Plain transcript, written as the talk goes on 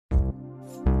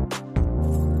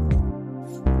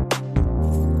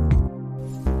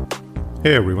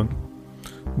Hey everyone,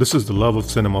 this is the Love of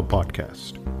Cinema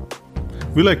podcast.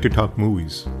 We like to talk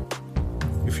movies.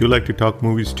 If you like to talk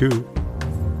movies too,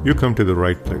 you come to the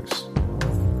right place.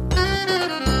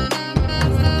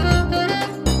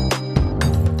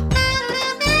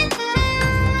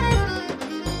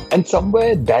 And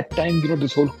somewhere that time,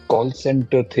 this whole call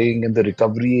center thing and the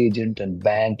recovery agent and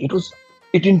bank,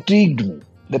 it intrigued me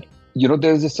that,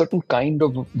 there's a certain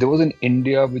there was in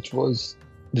India which was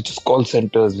call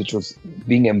centers, which was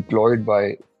being employed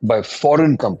by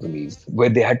foreign companies where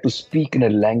they had to speak in a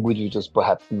language which was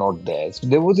perhaps not theirs. So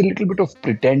there was a little bit of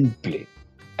pretend play.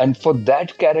 And for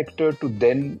that character to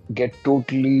then get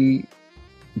totally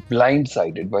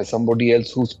blindsided by somebody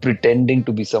else who's pretending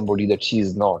to be somebody that she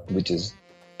is not, which is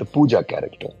the Pooja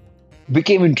character,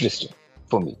 became interesting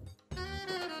for me.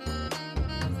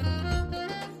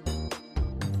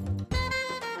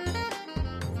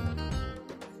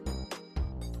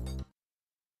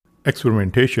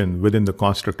 Experimentation within the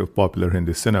construct of popular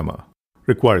Hindi cinema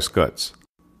requires guts.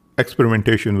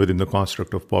 Experimentation within the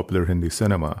construct of popular Hindi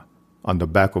cinema on the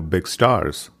back of big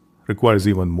stars requires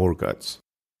even more guts.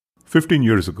 15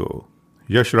 years ago,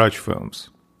 Yash Raj Films,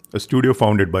 a studio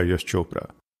founded by Yash Chopra,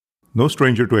 no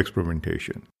stranger to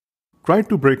experimentation, tried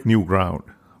to break new ground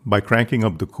by cranking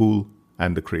up the cool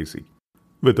and the crazy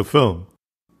with a film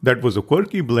that was a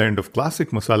quirky blend of classic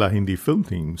masala Hindi film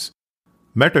themes,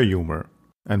 meta humor,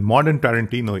 and modern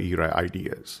Tarantino-era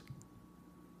ideas.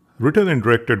 Written and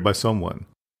directed by someone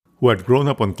who had grown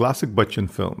up on classic Bachchan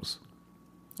films,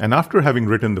 and after having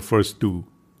written the first two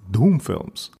Dhoom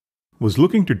films, was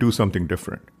looking to do something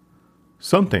different.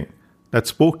 Something that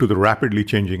spoke to the rapidly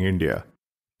changing India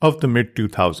of the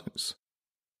mid-2000s.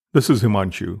 This is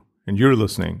Himanshu, and you're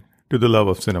listening to the Love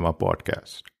of Cinema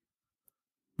podcast.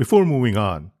 Before moving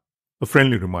on, a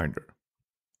friendly reminder.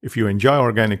 If you enjoy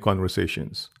organic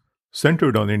conversations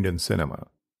centered on Indian cinema,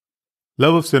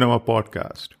 Love of Cinema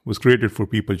podcast was created for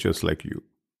people just like you.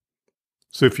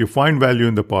 So if you find value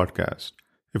in the podcast,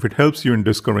 if it helps you in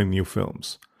discovering new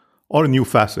films or new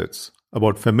facets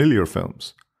about familiar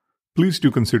films, please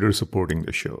do consider supporting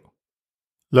the show.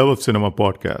 Love of Cinema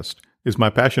podcast is my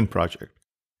passion project,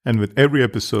 and with every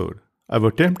episode, I've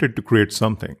attempted to create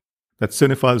something that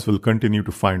cinephiles will continue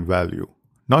to find value,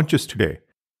 not just today,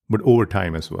 but over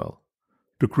time as well.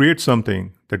 To create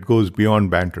something that goes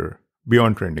beyond banter,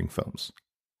 beyond trending films.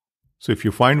 So if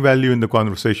you find value in the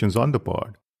conversations on the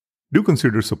pod, do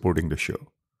consider supporting the show.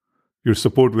 Your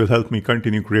support will help me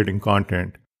continue creating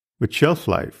content with shelf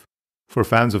life for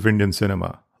fans of Indian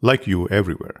cinema like you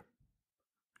everywhere.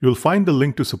 You'll find the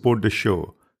link to support the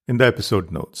show in the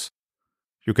episode notes.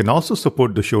 You can also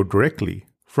support the show directly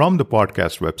from the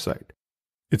podcast website.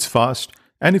 It's fast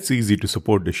and it's easy to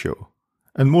support the show.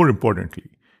 And more importantly,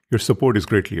 your support is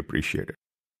greatly appreciated.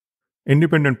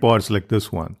 Independent pods like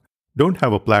this one don't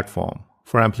have a platform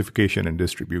for amplification and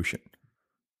distribution.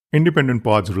 Independent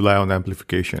pods rely on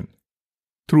amplification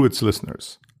through its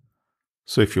listeners.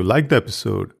 So if you like the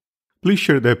episode, please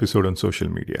share the episode on social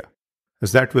media,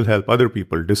 as that will help other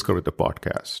people discover the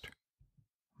podcast.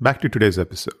 Back to today's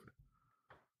episode.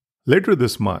 Later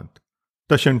this month,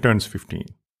 Tashan turns 15.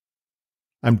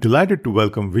 I'm delighted to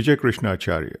welcome Vijay Krishna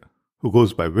Acharya, who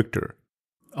goes by Victor,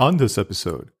 on this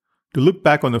episode to look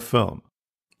back on a film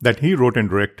that he wrote and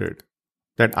directed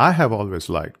that I have always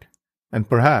liked and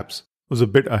perhaps was a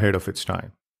bit ahead of its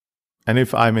time. And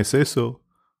if I may say so,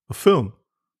 a film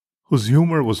whose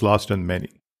humor was lost on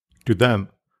many. To them,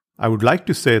 I would like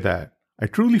to say that I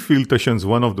truly feel Tashan's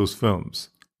one of those films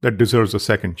that deserves a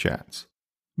second chance.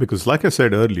 Because like I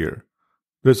said earlier,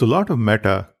 there's a lot of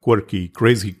meta, quirky,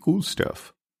 crazy, cool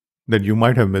stuff that you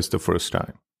might have missed the first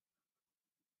time.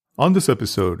 On this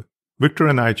episode, Victor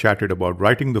and I chatted about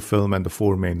writing the film and the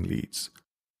four main leads,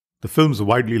 the film's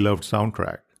widely loved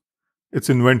soundtrack, its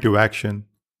inventive action,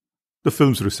 the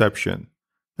film's reception,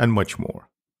 and much more.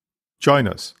 Join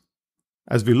us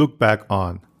as we look back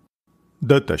on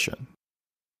The Tashan.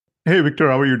 Hey Victor,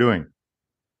 how are you doing?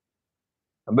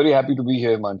 I'm very happy to be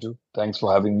here, Manju. Thanks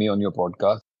for having me on your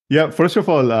podcast. Yeah, first of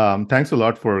all, thanks a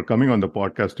lot for coming on the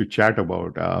podcast to chat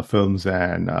about films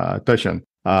and Tashan.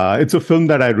 It's a film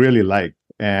that I really like.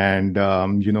 And,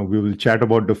 we will chat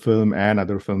about the film and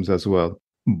other films as well.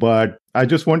 But I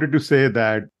just wanted to say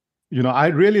that, I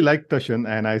really like Tashan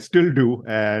and I still do.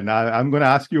 And I'm going to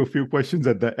ask you a few questions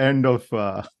at the end of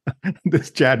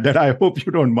this chat that I hope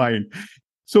you don't mind.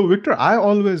 So, Victor, I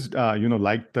always,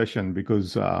 like Tashan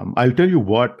because I'll tell you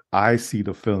what I see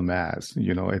the film as.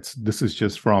 This is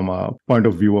just from a point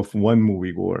of view of one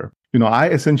moviegoer. I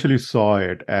essentially saw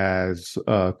it as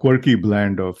a quirky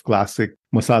blend of classic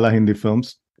masala Hindi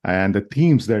films and the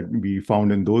themes that we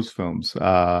found in those films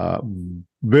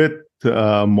with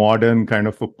modern kind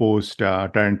of a post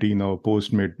Tarantino,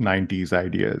 post mid 90s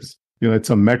ideas. It's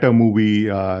a meta movie.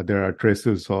 There are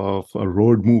traces of a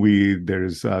road movie.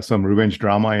 There's some revenge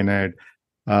drama in it.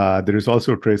 There is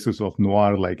also traces of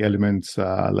noir like elements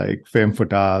like femme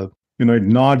fatale. It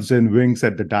nods and winks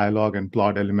at the dialogue and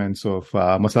plot elements of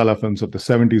masala films of the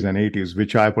 70s and 80s,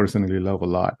 which I personally love a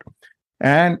lot.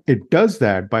 And it does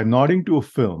that by nodding to a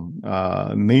film,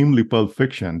 namely Pulp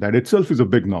Fiction, that itself is a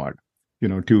big nod,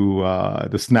 to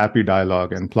the snappy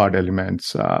dialogue and plot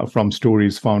elements from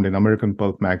stories found in American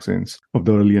pulp magazines of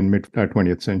the early and mid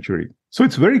 20th century. So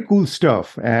it's very cool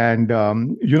stuff. And,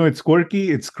 it's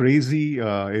quirky, it's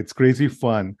crazy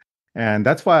fun. And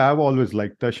that's why I've always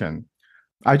liked Tashan.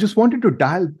 I just wanted to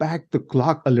dial back the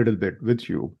clock a little bit with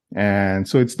you. And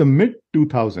so it's the mid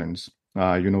 2000s,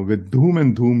 with Dhoom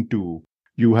and Dhoom 2,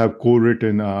 you have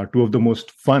co-written two of the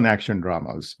most fun action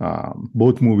dramas.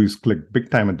 Both movies clicked big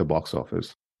time at the box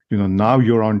office. Now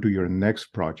you're on to your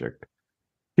next project.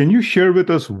 Can you share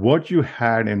with us what you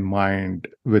had in mind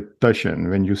with Tashan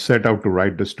when you set out to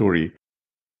write the story?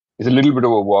 It's a little bit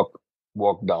of a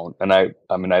walk down, and I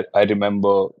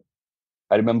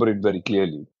remember it very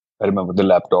clearly. I remember the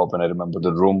laptop, and I remember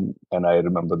the room, and I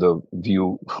remember the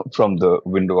view from the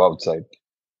window outside.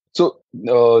 So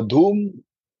Dhoom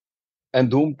and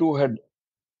Dhoom 2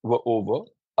 were over.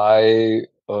 I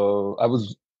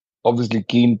was obviously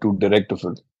keen to direct a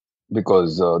film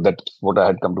because that's what I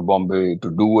had come to Bombay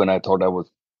to do, and I thought I was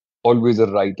always a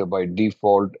writer by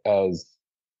default. As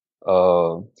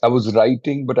I was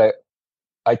writing, but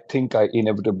I think I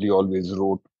inevitably always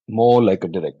wrote more like a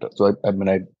director. So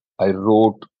I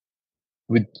wrote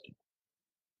with,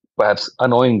 perhaps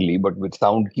annoyingly, but with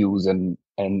sound cues and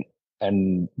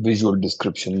visual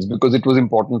descriptions, because it was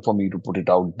important for me to put it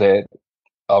out there,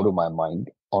 out of my mind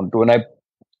onto. And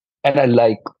I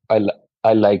like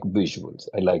visuals.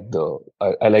 I like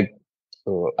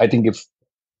I think if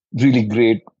really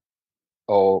great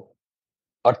uh,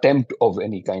 attempt of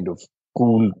any kind of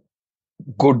cool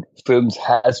good films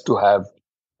has to have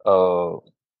uh,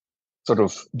 sort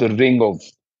of the ring of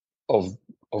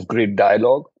of great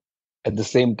dialogue. At the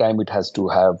same time, it has to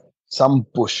have some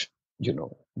push,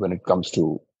 when it comes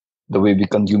to the way we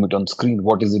consume it on screen.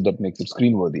 What is it that makes it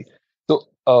screen worthy? So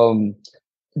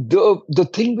the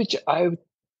thing which I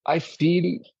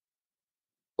feel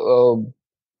um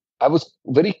I was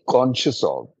very conscious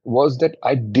of was that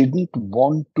I didn't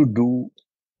want to do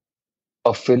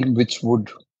a film which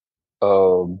would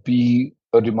be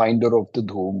a reminder of the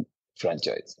Dhoom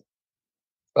franchise,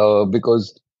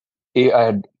 because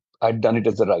I'd done it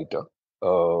as a writer,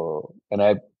 and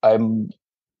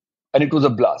and it was a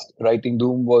blast. Writing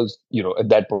Dhoom was, at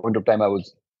that point of time, I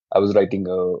was writing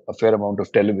a fair amount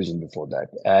of television before that,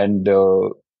 and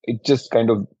it just kind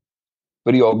of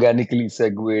very organically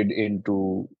segued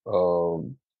into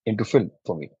film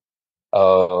for me.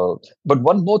 Uh, but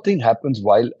one more thing happens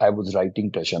while I was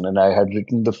writing Tashan, and I had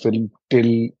written the film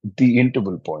till the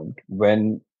interval point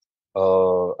when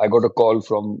I got a call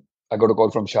from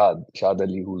Shad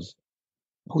Ali, who's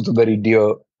a very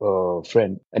dear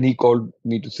friend, and he called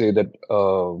me to say that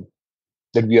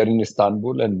we are in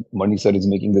Istanbul and Mani sir is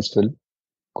making this film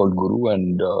called Guru,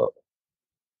 and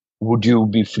would you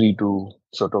be free to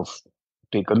sort of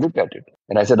take a look at it?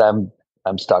 And I said,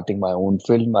 I'm starting my own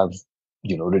film. I've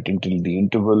written till the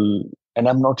interval, and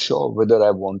I'm not sure whether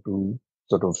I want to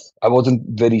sort of. I wasn't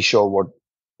very sure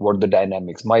what the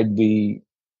dynamics might be.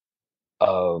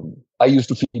 I used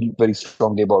to feel very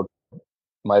strongly about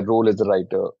my role as a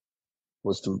writer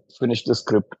was to finish the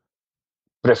script,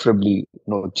 preferably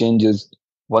no changes.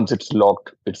 Once it's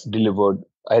locked, it's delivered.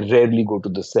 I rarely go to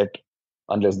the set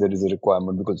unless there is a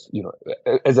requirement, because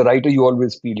as a writer you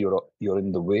always feel you're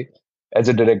in the way. As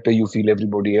a director you feel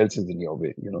everybody else is in your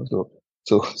way,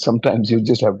 so sometimes you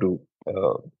just have to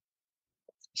uh,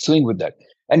 swing with that.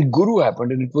 And Guru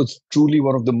happened, and it was truly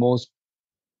one of the most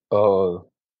uh,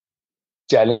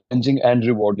 challenging and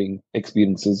rewarding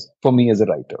experiences for me as a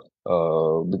writer,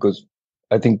 because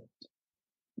I think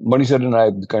Manisha and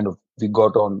I kind of we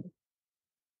got on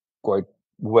quite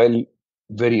well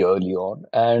very early on,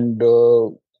 and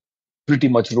pretty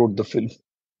much wrote the film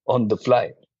on the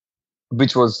fly,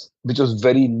 which was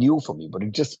very new for me. But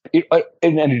and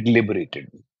it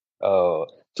liberated me. So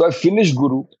I finished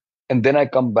Guru, and then I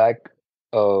come back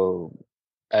uh,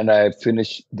 and I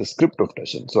finish the script of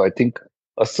Tashan. So I think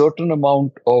a certain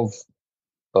amount of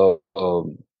uh,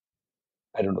 um,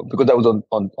 I don't know, because I was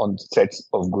on sets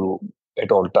of Guru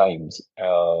at all times.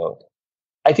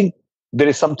 I think there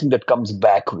is something that comes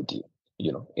back with you,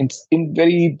 in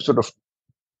very sort of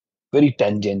very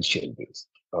tangential ways.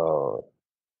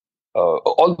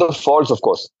 All the faults, of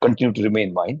course, continue to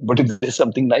remain mine. But if there's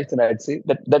something nice, then I'd say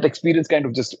that experience kind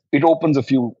of just it opens a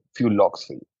few locks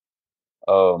for you.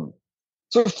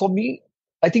 So for me,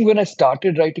 I think when I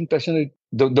started writing Tashan,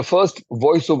 the first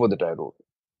voiceover that I wrote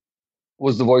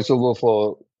was the voiceover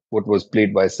for what was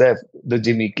played by Seth, the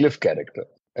Jimmy Cliff character.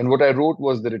 And what I wrote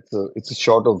was that it's a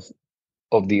shot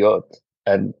of the earth,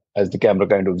 and as the camera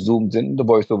kind of zooms in, the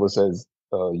voiceover says,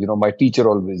 my teacher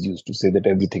always used to say that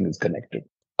everything is connected.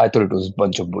 I thought it was a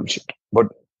bunch of bullshit, but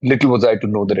little was I to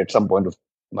know that at some point of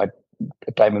my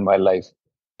time in my life,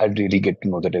 I'd really get to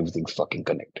know that everything's fucking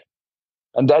connected.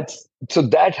 And that's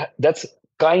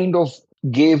kind of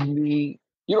gave me,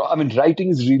 I mean, writing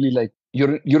is really like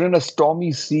you're in a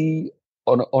stormy sea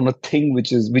on a thing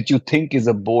which you think is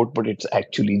a boat, but it's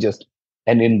actually just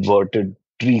an inverted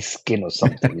tree skin or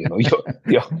something.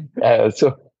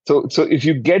 So if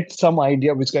you get some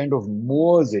idea which kind of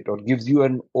moors it or gives you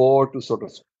an oar to sort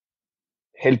of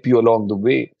help you along the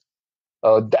way,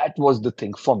 that was the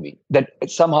thing for me. That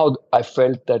somehow I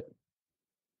felt that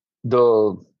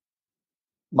the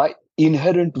my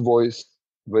inherent voice,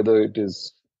 whether it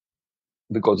is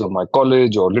because of my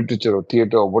college or literature or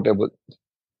theater or whatever,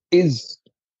 is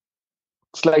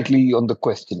slightly on the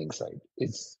questioning side.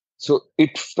 It's so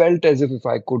it felt as if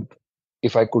I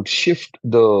could shift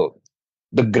the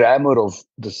grammar of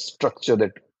the structure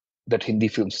that Hindi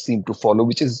films seem to follow,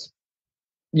 which is,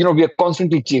 we are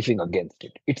constantly chafing against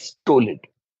it. It's stolid.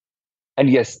 And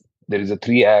yes, there is a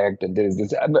three act and there is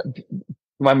this. I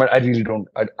really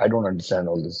I don't understand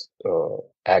all this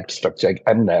act structure.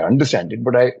 I mean, I understand it,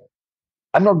 but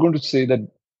I'm not going to say that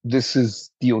this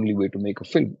is the only way to make a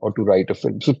film or to write a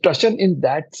film. So Tashan, in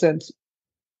that sense,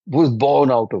 was born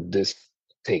out of this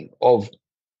thing of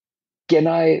can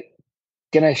I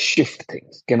can I shift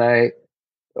things? Can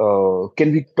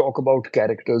we talk about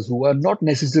characters who are not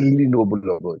necessarily noble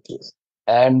or virtuous?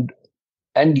 And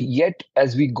and yet,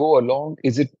 as we go along,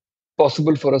 is it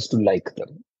possible for us to like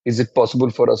them? Is it possible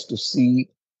for us to see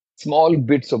small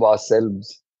bits of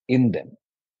ourselves in them?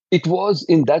 It was,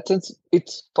 in that sense,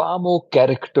 it's far more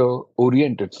character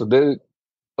oriented. So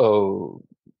uh,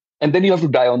 and then you have to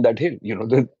die on that hill.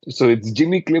 So it's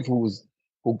Jimmy Cliff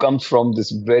who comes from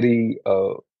this very.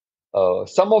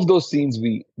 Some of those scenes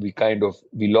we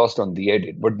lost on the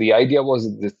edit, but the idea was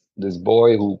this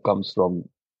boy who comes from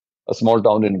a small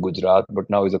town in Gujarat, but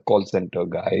now is a call center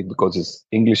guy because his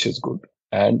English is good,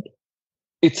 and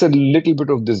it's a little bit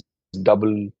of this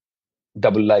double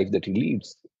double life that he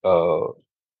leads.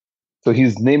 So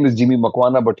his name is Jimmy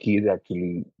Makwana, but he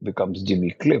actually becomes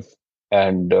Jimmy Cliff.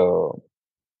 And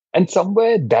and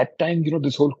somewhere that time,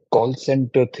 this whole call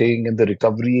center thing and the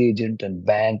recovery agent and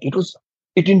bank,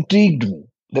 it intrigued me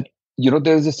that,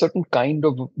 there's a certain kind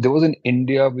of, there was in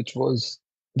India which was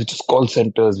call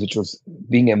centers, which was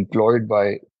being employed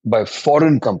by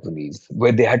foreign companies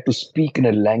where they had to speak in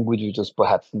a language which was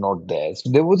perhaps not theirs.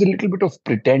 So there was a little bit of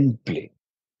pretend play.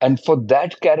 And for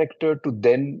that character to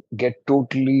then get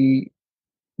totally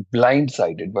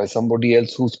blindsided by somebody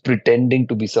else who's pretending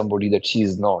to be somebody that she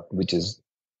is not, which is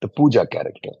the Pooja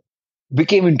character,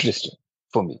 became interesting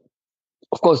for me.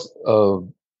 Of course,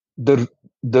 the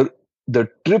the the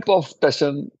trip of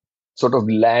Tashan sort of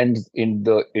lands in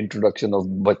the introduction of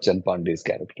Bachchan Pandey's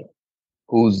character,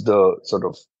 who's the sort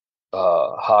of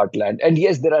heartland. And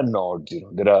yes, there are nods.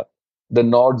 The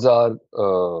nods are.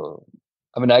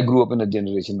 I mean, I grew up in a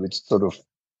generation which sort of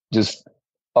just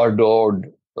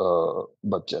adored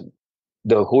Bachchan.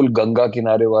 The whole Ganga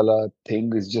Kinare wala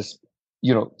thing is just,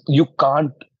 you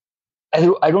can't.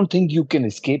 I don't think you can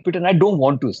escape it, and I don't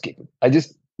want to escape it. I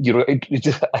just, it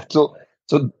just so.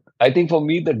 I think for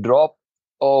me, the drop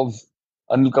of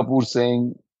Anil Kapoor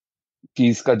saying कि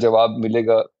इसका जवाब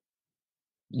मिलेगा,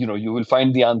 you will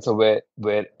find the answer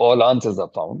where all answers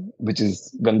are found, which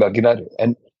is Ganga Kinare,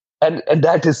 and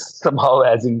that is somehow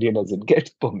as Indian as it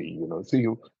gets for me.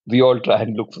 So we all try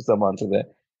and look for some answer there.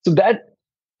 So that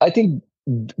I think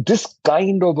this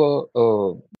kind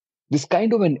of this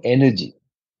kind of an energy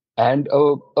and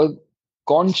a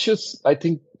conscious, I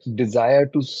think, desire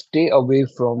to stay away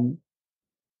from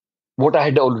what I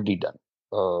had already done.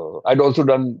 I'd also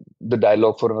done the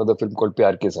dialogue for another film called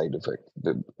Pyar Ke Side Effect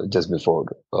just before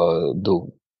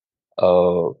Dhoom,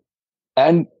 uh,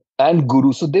 and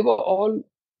Guru. So they were all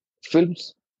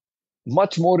films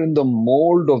much more in the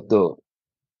mold of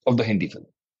the Hindi film,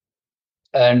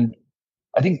 and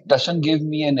I think Tashan gave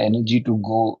me an energy to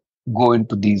go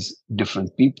into these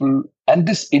different people and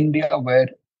this India where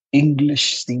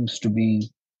English seems to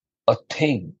be a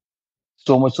thing.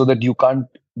 so much so that you can't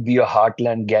be a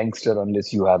heartland gangster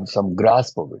unless you have some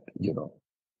grasp of it,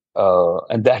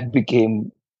 and that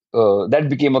became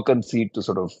a conceit to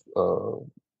sort of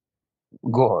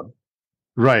go on.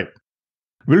 Right.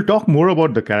 We'll talk more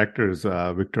about the characters,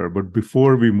 Victor, but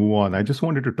before we move on, I just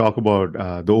wanted to talk about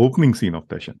the opening scene of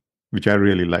Tashan, which I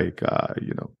really like.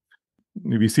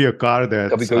 We see a car Kabhi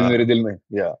that's kabhi mere dil mein,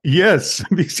 yeah, yes,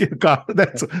 we see a car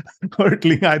that's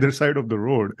hurtling either side of the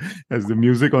road as the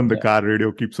music on the yeah, car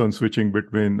radio keeps on switching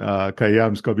between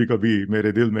Khayyam's Kabhi Kabhi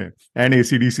Mere Dil Mein and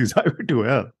AC/DC's Highway to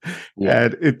Hell. yeah,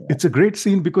 And it's a great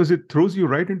scene because it throws you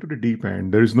right into the deep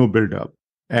end. There is no build up.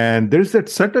 And there's that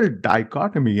subtle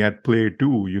dichotomy at play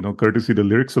too, courtesy the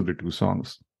lyrics of the two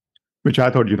songs, which I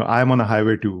thought, I'm on a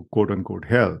highway to quote unquote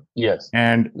hell. yes,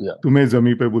 And yeah, tumhe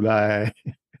zami pe bulaya hai,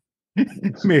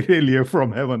 mere liye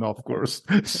from heaven, of course.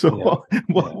 So yeah,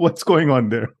 yeah. what's going on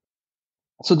there?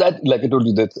 So that, like I told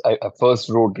you, that I first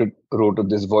wrote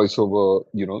this voiceover,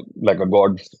 like a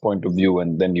God's point of view,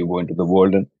 and then you go into the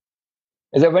world. And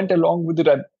as I went along with it,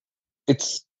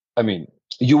 it's, I mean,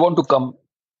 you want to come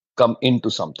into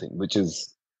something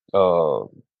uh,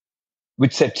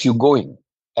 which sets you going.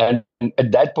 And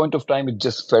at that point of time,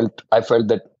 I felt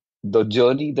that the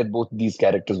journey that both these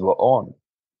characters were on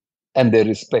and uh,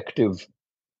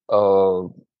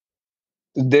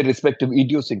 their respective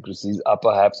idiosyncrasies are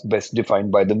perhaps best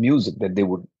defined by the music that they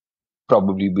would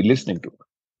probably be listening to.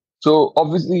 So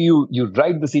obviously you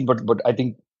write the scene, but I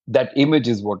think that image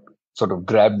is what sort of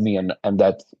grabbed me, and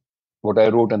that's what I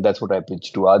wrote, and that's what I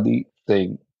pitched to Adi,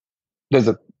 saying there's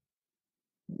a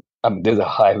there's a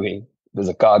highway, there's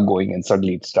a car going, and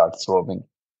suddenly it starts swerving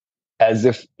as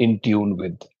if in tune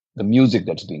with the music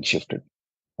that's being shifted,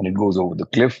 and it goes over the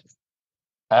cliff.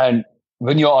 And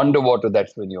when you're underwater,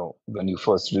 that's when you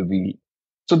first reveal.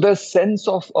 So the sense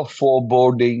of a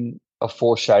foreboding, a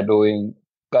foreshadowing,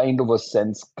 kind of a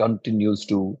sense continues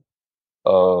to.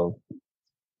 Uh,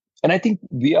 and I think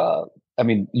we are. I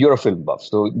mean, you're a film buff,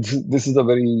 so this is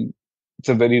it's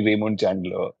a very Raymond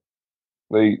Chandler,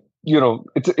 very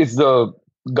it's the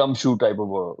gumshoe type of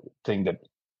a thing that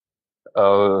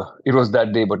it was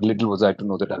that day, but little was I to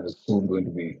know that I was soon going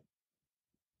to be.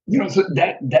 So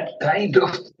that kind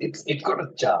of it's got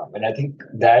a charm, and I think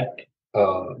that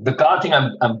the car thing,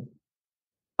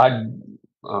 I'd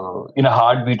in a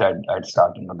heartbeat I'd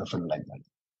start another film like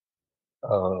that.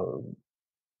 Uh,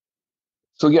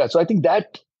 so yeah, so I think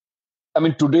that, I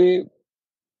mean, today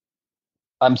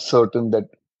I'm certain that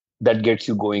that gets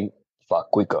you going far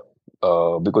quicker,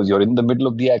 because you're in the middle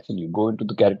of the action, you go into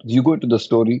the characters, you go into the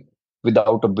story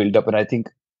without a build up, and I think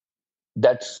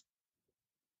that's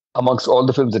amongst all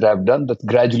the films that I've done, that's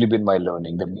gradually been my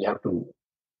learning, that we have to,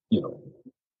 you know,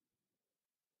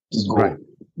 just Right. go,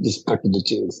 just cut to the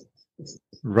chase.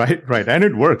 Right. And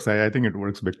it works. I think it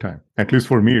works big time. At least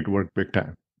for me, it worked big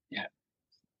time. Yeah.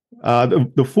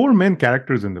 The four main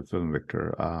characters in the film,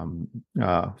 Victor.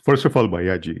 First of all,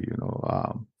 Bayaji.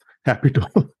 Happy to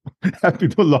happy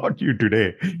to laud you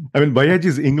today. I mean,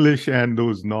 Bayaji's English and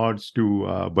those nods to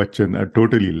Bachchan are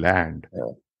totally land.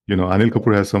 Yeah. Anil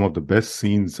Kapoor has some of the best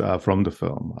scenes from the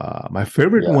film. My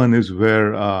favorite one is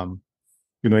where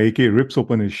AK rips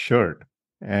open his shirt,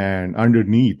 and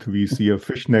underneath we see a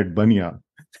fishnet banya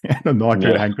and a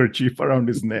knotted handkerchief around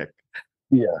his neck,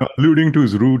 alluding to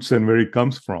his roots and where he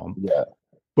comes from. Yeah.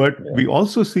 But we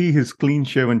also see his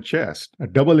clean-shaven chest, a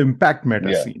double impact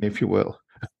meta scene, if you will.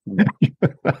 I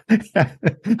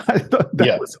thought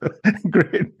that was a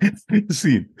great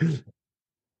scene.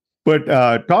 But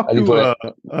talk to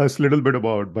us a little bit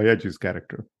about Bayaji's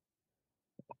character.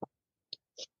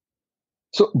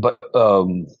 So, but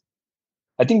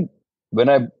I think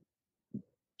when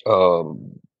for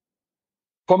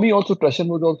me also, Tashan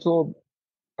was also,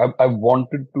 I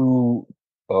wanted to,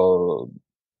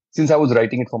 since I was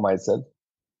writing it for myself,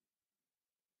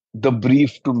 the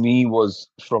brief to me was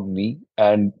from me,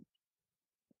 and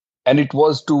it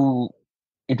was to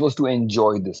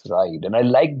enjoy this ride, and I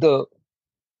like the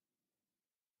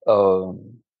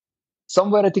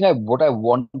somewhere I think what I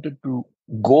wanted to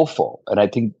go for, and I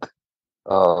think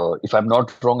if I'm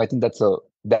not wrong, I think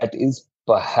that is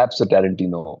perhaps a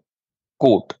Tarantino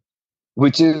quote,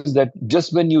 which is that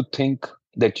just when you think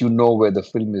that you know where the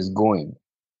film is going,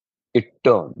 it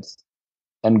turns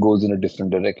and goes in a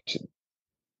different direction.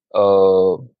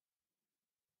 I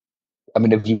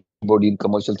mean, everybody in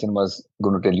commercial cinema is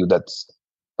going to tell you that's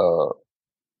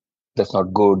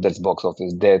not good, that's box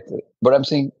office death. But I'm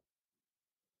saying,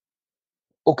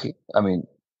 okay, I mean,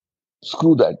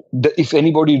 screw that. If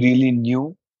anybody really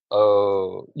knew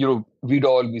we'd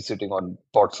all be sitting on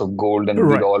pots of gold, and we'd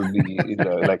Right. all be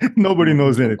like, Nobody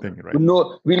knows anything, right?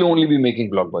 no, we'll only be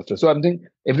making blockbusters. So I'm thinking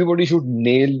everybody should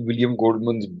nail William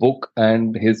Goldman's book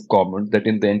and his comment that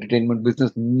in the entertainment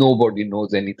business, nobody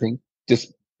knows anything.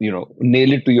 Just,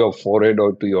 nail it to your forehead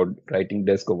or to your writing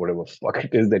desk or whatever fuck it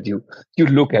is that you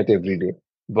look at every day.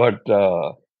 But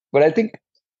I think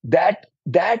that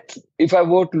if I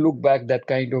were to look back, that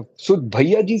kind of, so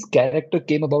Bhaiyaji's character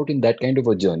came about in that kind of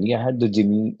a journey. I had the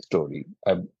Jimmy story.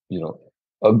 You know,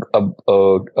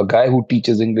 a guy who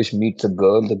teaches English meets a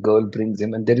girl. The girl brings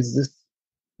him, and there is this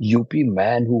UP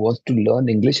man who wants to learn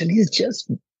English, and he's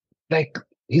just like,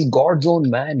 he's God's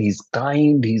own man. He's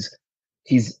kind.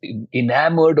 He's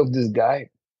enamored of this guy,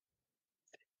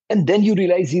 and then you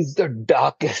realize he's the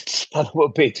darkest son of a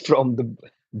bitch from the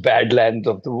badlands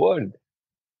of the world.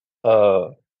 Uh,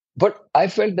 but I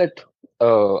felt that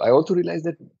I also realized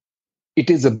that it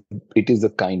is a it is a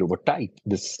kind of a type,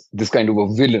 this kind of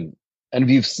a villain, and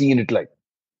we've seen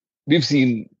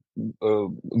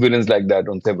villains like that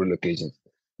on several occasions.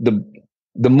 The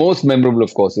the most memorable,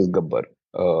 of course, is Gabbar.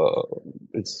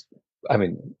 It's I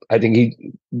mean, I think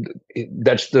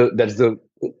that's the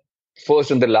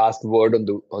first and the last word on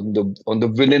the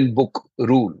villain book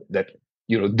rule, that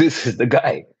this is the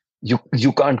guy.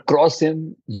 You can't cross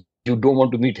him. You don't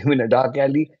want to meet him in a dark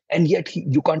alley, and yet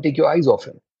you can't take your eyes off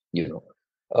him. You know.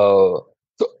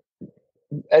 So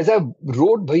as I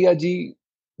wrote Bhaiyaji,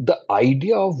 the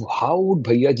idea of how would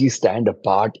Bhaiyaji stand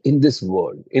apart in this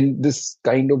world, in this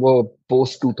kind of a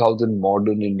post 2000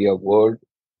 modern India world,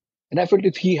 and I felt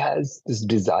if he has this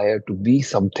desire to be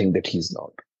something that he's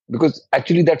not, because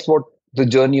actually that's what the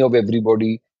journey of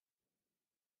everybody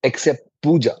except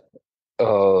Pooja.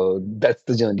 That's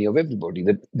the journey of everybody.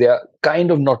 That they are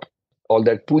kind of not all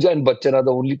that. Pooja and Bachchan are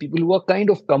the only people who are kind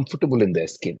of comfortable in their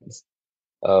skins.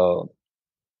 Uh,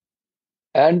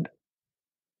 and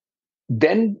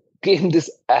then came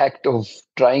this act of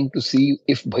trying to see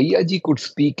if Bhaiyaji could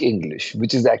speak English,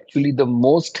 which is actually the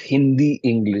most Hindi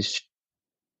English.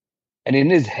 And in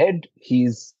his head,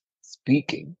 he's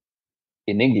speaking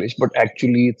in English, but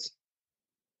actually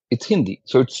it's Hindi.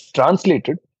 So it's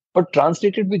translated, but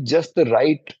translated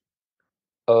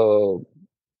uh,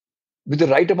 with the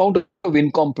right amount of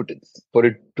incompetence for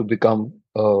it to become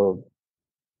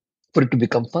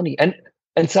funny. And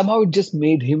somehow it just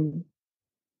made him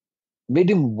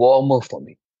warmer for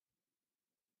me.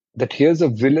 That here's a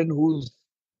villain who's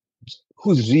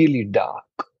really dark,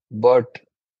 but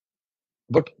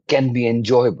can be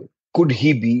enjoyable. Could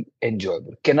he be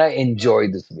enjoyable? Can I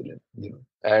enjoy this villain?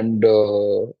 And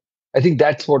I think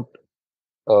that was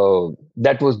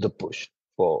the push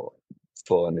for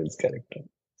Anil's character.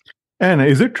 And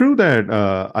is it true that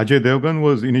Ajay Devgan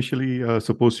was initially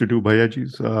supposed to do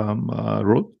Bhayaji's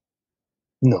role?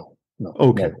 No,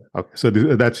 Okay. never. Okay. So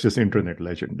that's just internet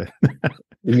legend.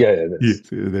 Yeah, Yes,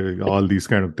 there are all these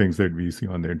kind of things that we see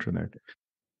on the internet.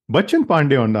 Bachchan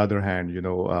Pandey, on the other hand,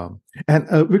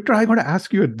 and Victor, I got to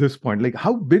ask you at this point, like,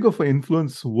 how big of an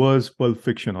influence was Pulp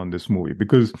Fiction on this movie?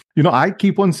 Because, I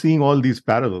keep on seeing all these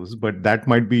parallels, but that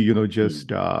might be, just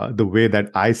the way that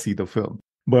I see the film.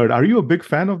 But are you a big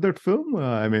fan of that film?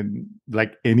 I mean,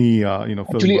 like any, film.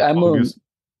 Actually,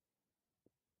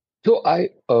 so I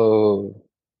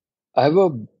have a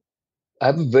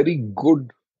very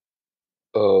good,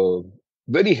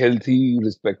 very healthy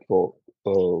respect for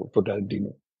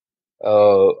Tarantino.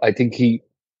 I think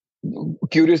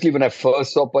curiously, when I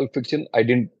first saw Pulp Fiction, I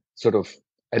didn't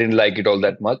like it all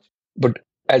that much. But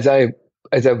as I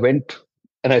went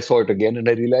and I saw it again, and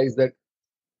I realized that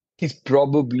he's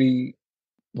probably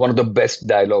one of the best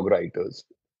dialogue writers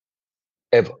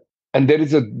ever. And there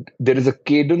is a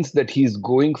cadence that he's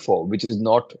going for, which is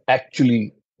not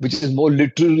actually, which is more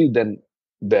literary than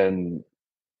than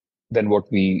what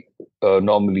we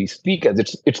normally speak as.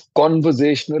 It's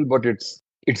conversational, but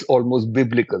it's almost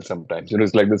biblical sometimes.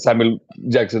 It's like the Samuel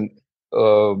Jackson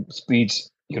speech,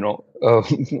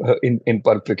 in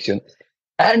Pulp Fiction,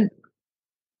 and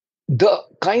the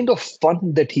kind of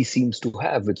fun that he seems to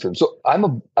have with film. So I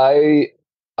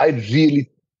really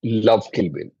love Kill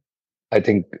Bill. I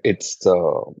think it's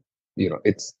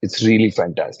really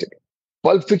fantastic.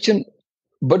 Pulp Fiction,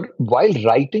 but while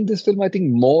writing this film, I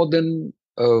think more than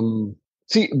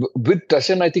with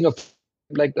Tashan, I think a film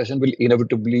like Tashan will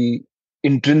inevitably,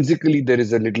 intrinsically, there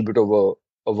is a little bit of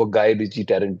a Guy Ritchie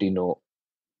Tarantino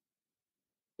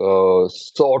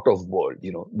sort of world,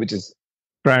 which is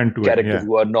characters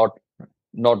who are not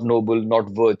noble, not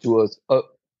virtuous, a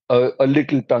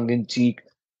little tongue in cheek,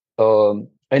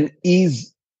 and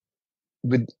ease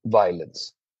with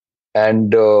violence.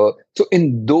 And so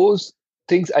in those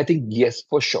things, I think, yes,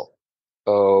 for sure.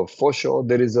 For sure, uh,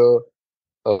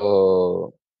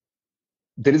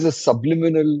 there is a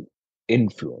subliminal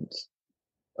influence.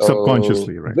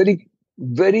 Subconsciously, right?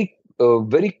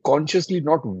 Very consciously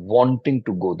not wanting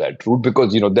to go that route,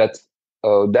 because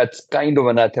that's kind of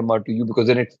anathema to you, because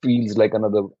then it feels like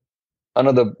another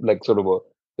like sort of a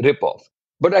rip off.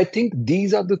 But I think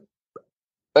these are the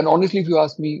and honestly, if you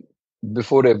ask me,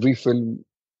 before every film,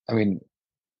 I mean,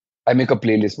 I make a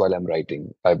playlist while I'm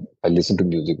writing. I listen to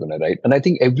music when I write, and I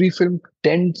think every film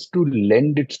tends to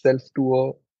lend itself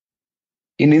to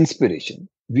in inspiration.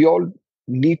 We all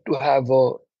need to have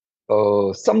a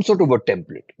some sort of a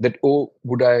template that, oh,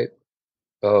 would I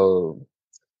uh,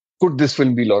 could this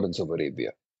film be Lawrence of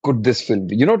Arabia? Could this film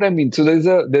be? You know what I mean? So there's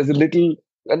a little,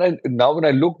 and now when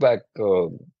I look back,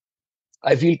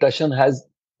 I feel Tashan has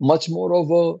much more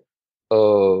of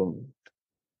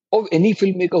any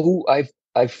filmmaker who I've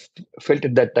felt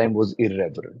at that time was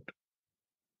irreverent.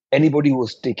 Anybody who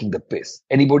was taking the piss,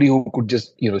 anybody who could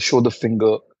just show the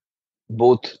finger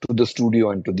both to the studio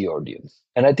and to the audience.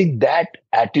 And I think that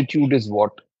attitude is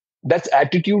what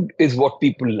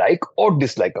people like or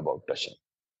dislike about Tashan.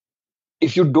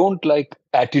 If you don't like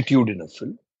attitude in a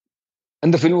film,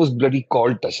 and the film was bloody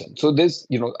called Tashan, so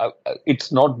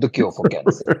it's not the cure for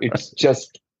cancer. It's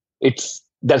just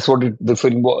that's what the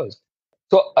film was.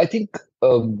 So I think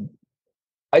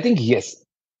yes.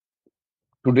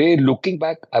 Today, looking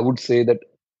back, I would say that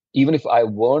even if I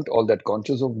weren't all that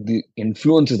conscious of the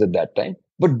influences at that time,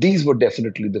 but these were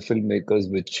definitely the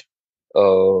filmmakers which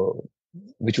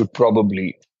would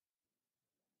probably.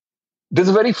 There's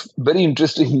a very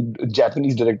interesting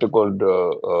Japanese director called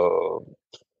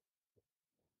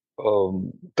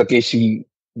Takeshi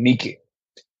Miike,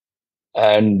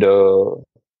 and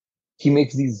he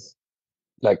makes these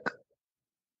like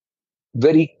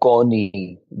very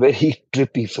corny, very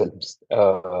trippy films,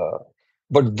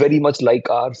 but very much like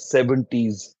our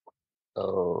 70s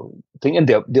uh, thing. And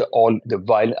they're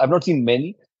violent. I've not seen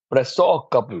many, but I saw a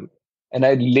couple.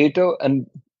 And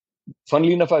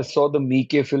funnily enough, I saw the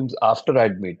Miike films after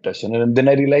I'd made Tashan. And then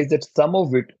I realized that some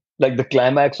of it, like the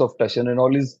climax of Tashan and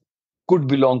all, could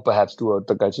belong perhaps to a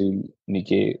Takashi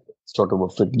Miike sort of a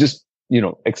film. Just,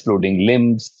 exploding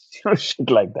limbs, shit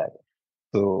like that.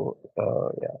 So,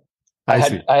 yeah. I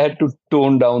see. I had to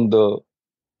tone down the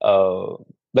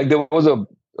like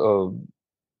uh,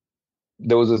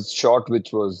 there was a shot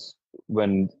which was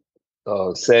when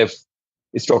Saif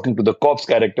is talking to the cops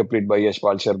character played by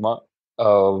Yashpal Sharma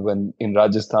when in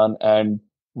Rajasthan, and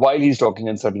while he's talking,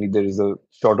 and suddenly there is a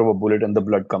shot of a bullet and the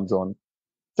blood comes on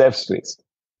Saif's face.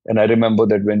 And I remember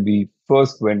that when we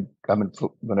first went,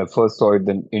 when I first saw it,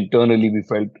 then internally we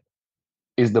felt,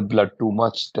 is the blood too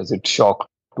much? Does it shock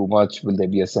too much? Will there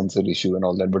be a censor issue and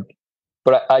all that? But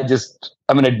at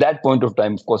that point of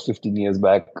time, of course, 15 years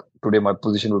back, today my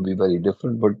position would be very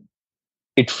different. But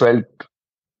it felt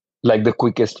like the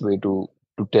quickest way to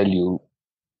tell you,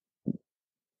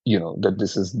 that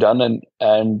this is done,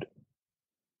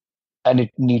 and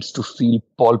it needs to feel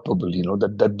palpable.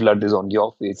 That blood is on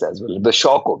your face as well. The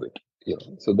shock of it.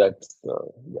 So that's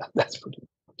that's pretty.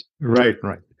 Right,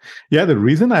 right. Yeah, the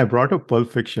reason I brought up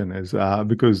Pulp Fiction is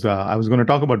because I was going to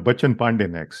talk about Bachchan Pandey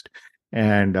next.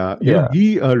 And,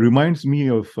 he reminds me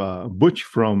of Butch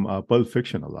from Pulp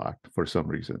Fiction a lot for some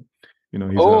reason. He's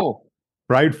a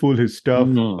prideful, his stuff,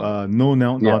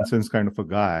 nonsense kind of a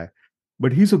guy.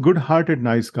 But he's a good-hearted,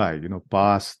 nice guy,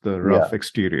 past the rough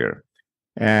exterior.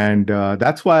 And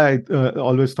that's why I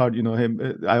always thought,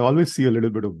 him. I always see a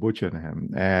little bit of Butch in him.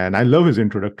 And I love his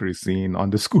introductory scene on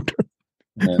the scooter.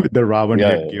 With the Ravan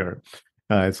headgear.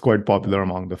 It's quite popular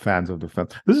among the fans of the film.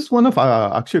 This is one of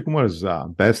Akshay Kumar's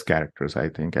best characters, I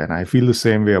think. And I feel the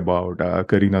same way about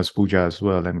Karina's Pooja as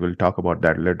well. And we'll talk about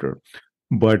that later.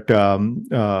 But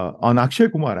on Akshay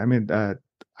Kumar,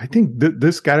 I think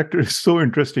this character is so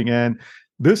interesting. And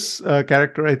this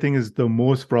character, I think, is the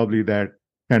most probably that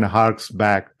kind of harks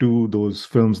back to those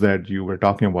films that you were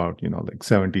talking about, like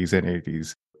 70s and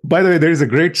 80s. By the way, there is a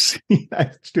great scene I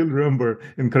still remember,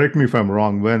 and correct me if I'm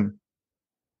wrong, when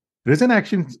there's an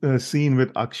action scene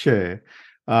with Akshay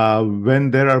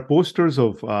when there are posters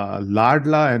of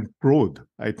Ladla and Krodh,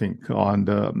 I think, on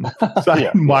the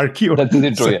side marquee. That's his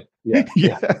intro, yeah.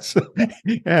 Yes.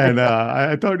 And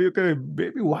I thought, okay,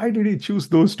 baby, why did he choose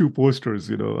those two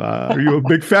posters? Are you a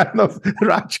big fan of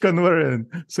Raj Kanwar and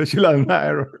Sashilal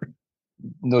Nair?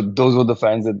 No, those were the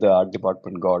fans that the art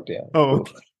department got, yeah. Oh,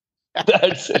 okay.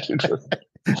 That's it.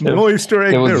 No Easter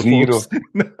egg there, zero. Folks.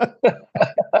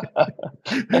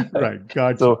 Right,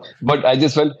 gotcha. So, but I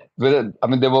just felt I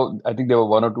think there were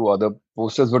one or two other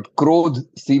posters, but Krodh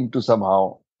seemed to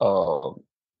somehow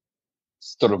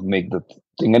sort of make the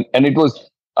thing. And it was,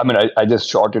 I mean, I just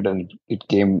shot it and it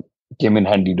came in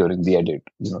handy during the edit,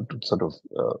 to sort of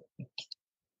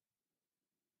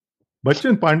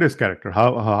Bachchan Pandey's character,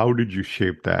 how did you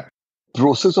shape that?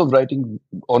 process of writing.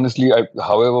 Honestly,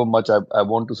 however much I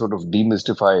want to sort of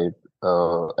demystify it,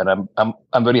 and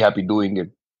I'm very happy doing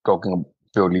it, talking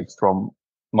purely from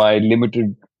my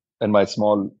limited and my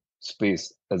small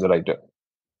space as a writer.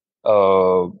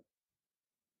 Uh,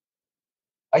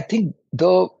 I think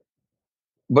the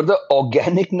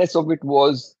organicness of it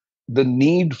was the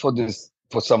need for this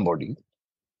for somebody,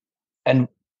 and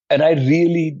I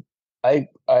really I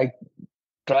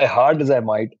try hard as I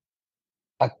might,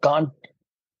 I can't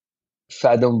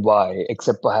fathom why,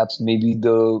 except perhaps maybe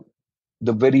the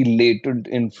very latent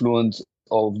influence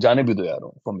of Jaane Bhi Do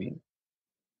Yaaro for me,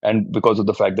 and because of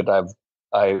the fact that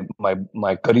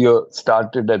my career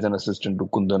started as an assistant to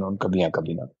Kundan on Kabhi Haan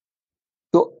Kabhi Na.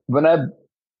 So when I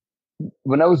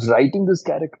was writing this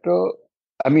character,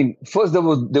 I mean, first there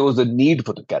was a need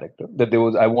for the character, that there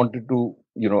was I wanted to,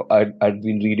 I'd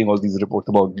been reading all these reports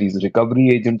about these recovery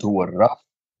agents who were rough.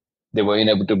 They were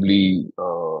inevitably,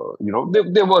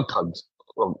 they were thugs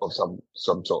of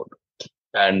some sort,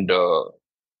 and uh,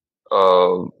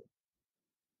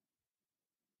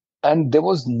 and there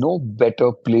was no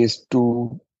better place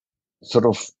to sort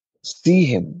of see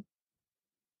him,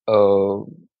 uh,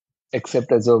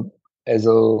 except as a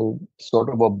sort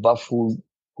of a buff who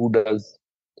does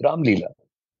Ram Leela,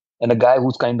 and a guy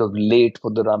who's kind of late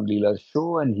for the Ram Leela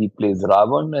show, and he plays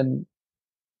Ravan,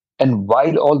 and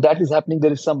while all that is happening,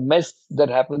 there is some mess that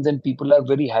happens, and people are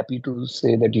very happy to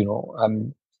say that,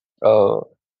 I'm. Uh,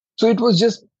 so it was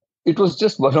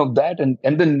just one of that, and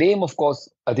the name, of course,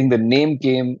 I think the name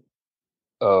came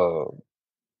uh,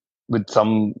 with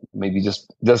some, maybe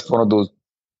just one of those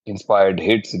inspired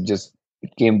hits. It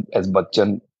came as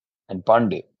Bachchan and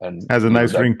Pandey, and Has a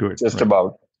nice that's ring to it, just right?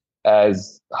 about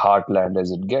as heartland as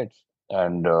it gets.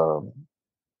 And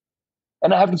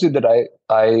I have to say that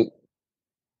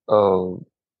uh,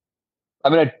 I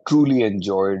mean, I truly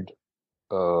enjoyed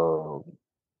uh,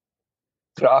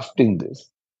 crafting this.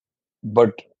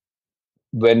 But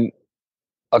when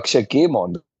Akshay came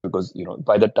on, because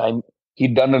by the time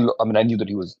he'd done a lot, I mean, I knew that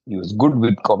he was good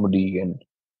with comedy,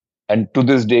 and to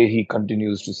this day he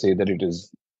continues to say that it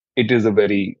is a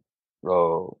very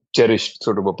cherished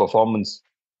sort of a performance,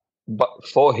 but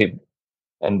for him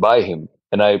and by him,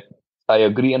 and I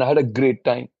agree, and I had a great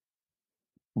time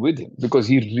with him, because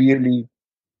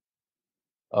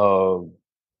uh,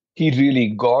 he really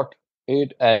got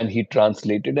it, and he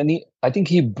translated, and I think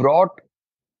he brought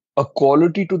a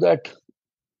quality to the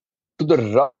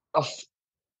rough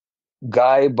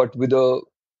guy, but with a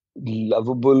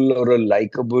lovable or a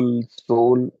likable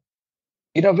soul,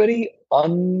 in a very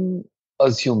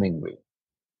unassuming way.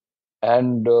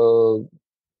 And uh,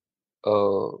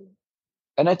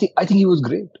 and I think he was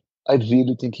great. I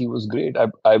really think he was great.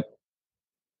 I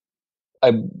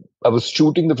I was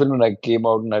shooting the film, and I came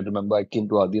out, and I remember I came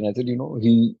to Adi and I said,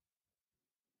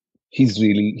 he's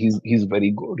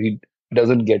very good. He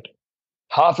doesn't get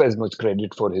half as much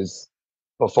credit for his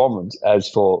performance as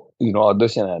for other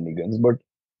shenanigans,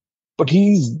 but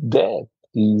he's there.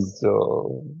 He's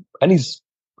and he's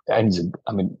I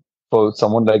mean, for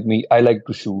someone like me, I like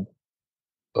to shoot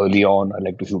early on. I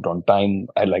like to shoot on time.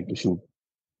 I like to shoot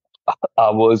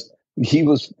hours. He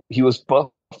was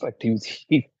perfect.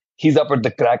 He's up at the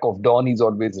crack of dawn. He's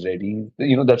always ready.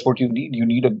 That's what you need. You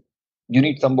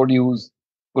need somebody who's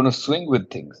going to swing with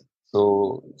things.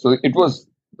 So it was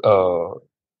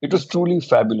truly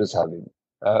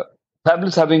uh,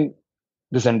 fabulous having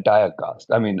this entire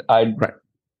cast. I mean, Right.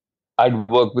 I'd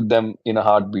work with them in a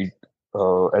heartbeat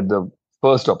at the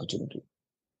first opportunity.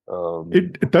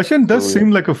 Tashan does So yeah,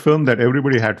 seem like a film that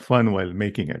everybody had fun while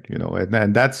making it,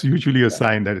 and that's usually a yeah.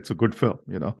 sign that it's a good film,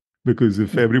 because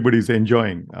if everybody's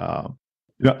enjoying,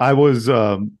 I was,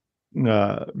 I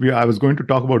was going to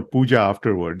talk about Pooja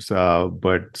afterwards,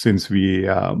 but since we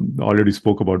already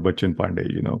spoke about Bachchan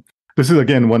Pandey, this is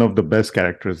again one of the best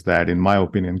characters that, in my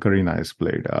opinion, Kareena has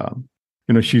played.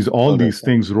 She's all Oh, that's these nice.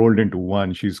 things rolled into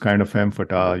one. She's kind of femme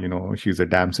fatale, she's a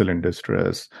damsel in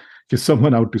distress, she's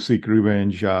someone out to seek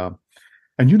revenge.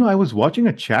 And I was watching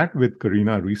a chat with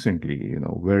Kareena recently,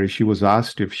 where she was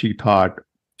asked if she thought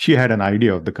she had an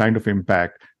idea of the kind of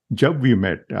impact Jab We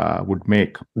Met would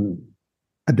make Mm.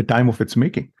 at the time of its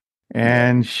making. Yeah.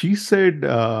 And she said,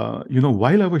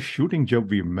 while I was shooting Jab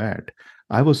We Met,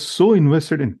 I was so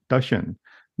invested in Tashan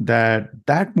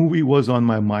that movie was on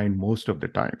my mind most of the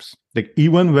times. Like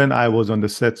even when I was on the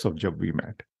sets of Jab We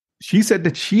Met. She said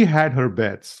that she had her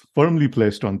bets firmly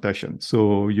placed on Tashan.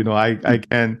 So, I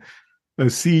can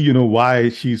see, why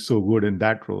she's so good in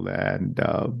that role and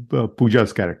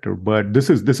Pooja's character. But this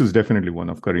is definitely one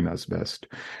of Karina's best,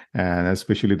 and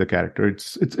especially the character.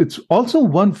 It's also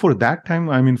one for that time.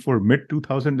 I mean, for mid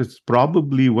 2000, it's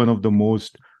probably one of the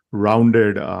most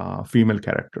rounded female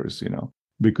characters.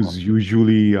 Because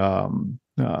usually,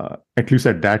 at least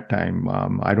at that time,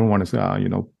 I don't want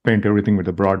to paint everything with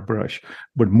a broad brush,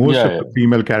 but most of Yeah, the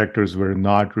female characters were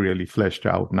not really fleshed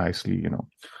out nicely.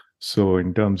 So,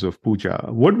 in terms of Pooja,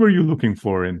 what were you looking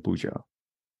for in Pooja?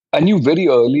 I knew very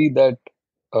early uh,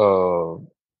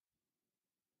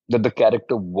 that the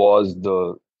character was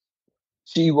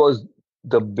she was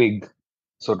the big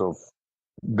sort of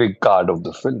big card of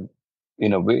the film.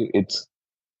 In a way, it's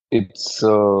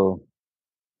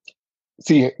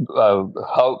see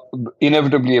how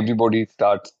inevitably everybody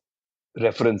starts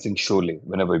referencing Sholay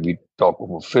whenever we talk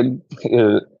of a film.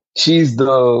 Uh, she's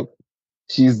the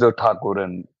she's the Thakur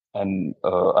and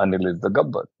Anil is the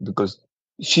Gabbar, because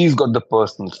she's got the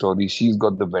personal story, she's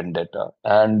got the vendetta,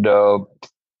 and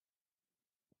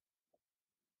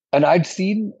I'd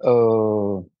seen.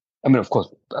 I mean, of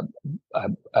course,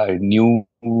 I knew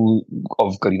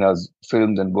of Karina's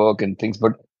films and work and things,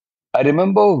 but I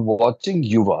remember watching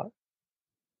Yuva,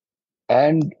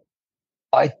 and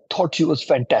I thought she was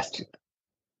fantastic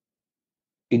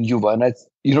in Yuva, and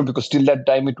because till that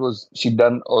time it was she'd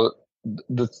done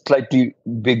the slightly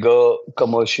bigger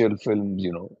commercial films,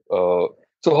 so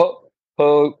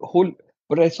her whole.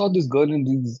 But I saw this girl in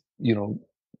these,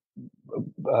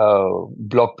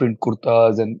 block print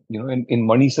kurtas, and in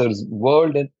Mani Sir's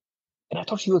world, and I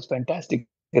thought she was fantastic.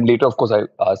 And later, of course, I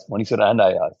asked Mani Sir and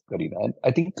I asked Karina, and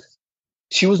I think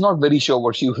she was not very sure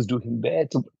what she was doing there.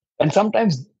 So, and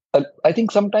sometimes I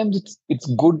think sometimes it's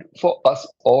good for us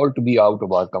all to be out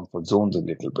of our comfort zones a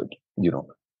little bit.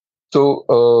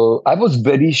 So I was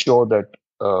very sure that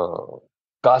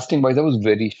casting wise, I was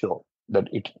very sure that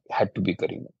it had to be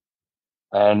Karina,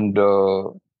 and uh,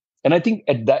 and I think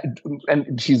at that,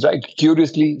 and she's right.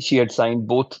 Curiously, she had signed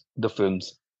both the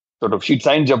films. Sort of, she'd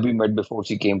signed Jab We Met before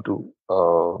she came to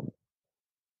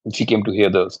hear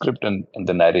the script and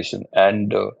the narration,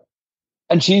 and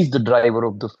she's the driver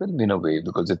of the film in a way,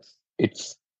 because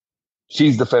it's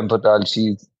she's the femme fatale.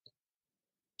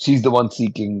 She's the one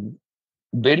seeking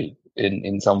Bill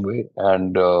in some way,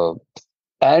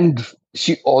 and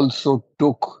she also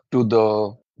took to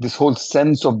the this whole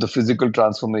sense of the physical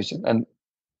transformation, and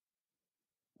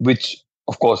which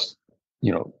of course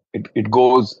it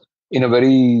goes in a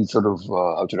very sort of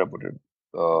how should I put it,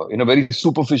 in a very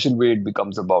superficial way. It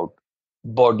becomes about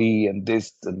body and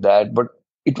this and that, but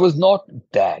it was not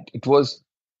that. It was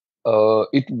a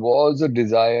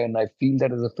desire, and I feel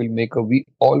that as a filmmaker, we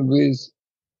always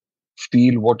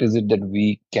feel what is it that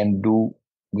we can do,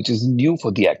 which is new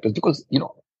for the actors, because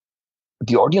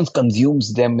the audience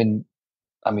consumes them in.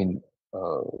 I mean,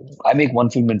 uh, I make one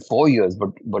film in 4 years,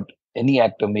 but any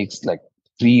actor makes like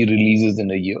 3 releases in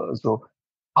a year. So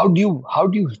how do you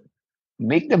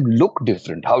make them look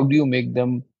different? How do you make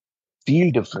them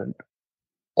feel different,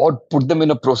 or put them in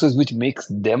a process which makes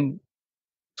them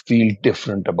feel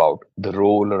different about the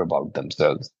role or about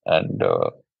themselves? Uh,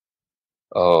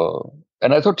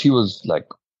 and I thought he was like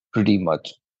pretty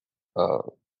much uh,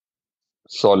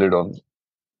 solid on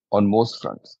most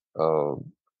fronts.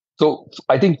 So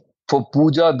I think for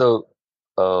Pooja,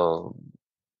 uh,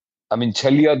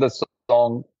 Chelia, the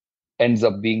song ends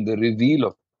up being the reveal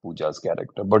of Pooja's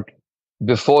character. But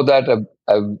before that,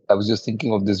 I was just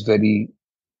thinking of this very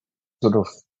sort of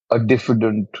a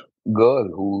diffident girl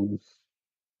who,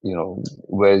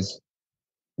 wears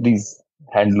these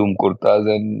handloom kurtas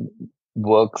and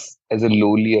works as a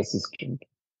lowly assistant,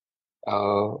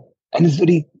 uh, and is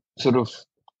very sort of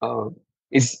uh,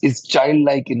 is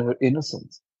childlike in her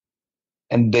innocence.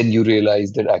 And then you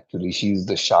realize that actually she's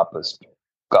the sharpest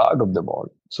card of them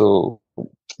all. So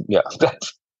yeah,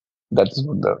 that's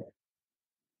what the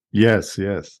Yes,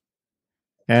 yes.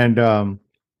 And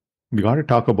we got to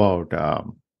talk about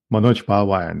Manoj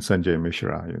Pawai and Sanjay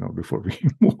Mishra, before we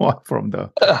move on from the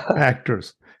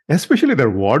actors, especially their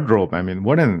wardrobe. I mean,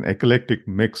 what an eclectic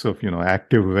mix of,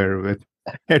 active wear with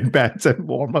headbands and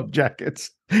warm up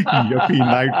jackets, yuppie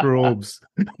night robes.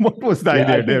 What was the yeah. I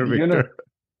idea think there, Victor?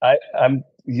 I'm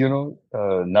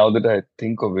now that I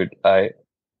think of it, I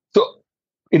so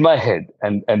in my head,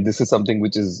 and this is something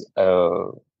which is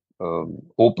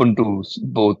open to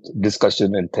both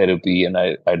discussion and therapy, and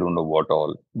I don't know what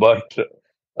all, but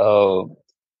uh,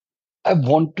 I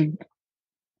wanted.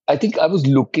 I think I was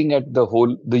looking at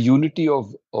the unity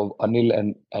of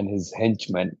Anil and his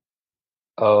henchmen,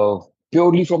 uh,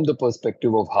 purely from the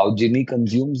perspective of how Ginny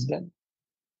consumes them,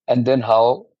 and then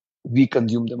how. we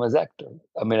consume them as actors.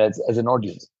 I mean, as an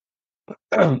audience.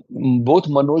 Both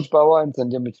Manoj Pava and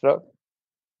Sanjay Mishra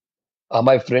are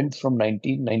my friends from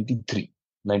 1993,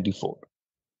 94.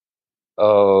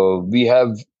 We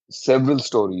have several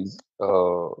stories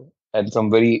and some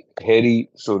very hairy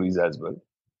stories as well.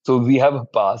 So we have a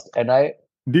past, and I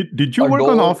Did you work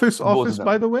on adore Office both of Office,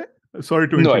 by them. the way? Sorry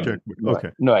to No, I interject. didn't. But okay.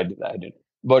 No, I didn't. I didn't.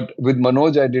 But with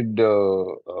Manoj, I did.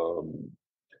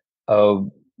 Uh,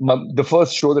 the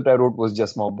first show that I wrote was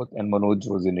Just Mohabbat, and Manoj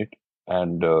was in it,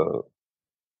 and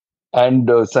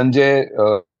Sanjay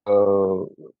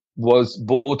was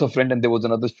both a friend, and there was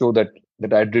another show that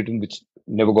I had written which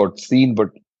never got seen, but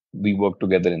we worked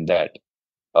together in that.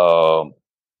 Um,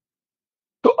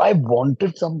 so I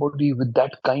wanted somebody with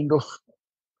that kind of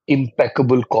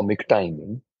impeccable comic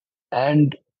timing,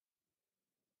 and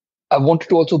I wanted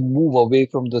to also move away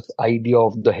from this idea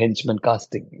of the henchman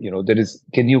casting. There is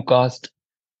can you cast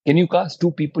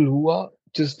two people who are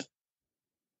just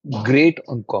great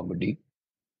on comedy,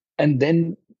 and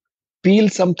then peel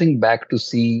something back to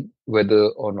see whether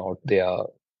or not they are,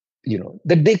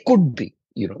 that they could be,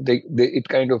 they it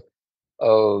kind of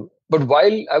but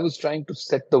while I was trying to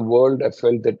set the world, I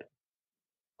felt that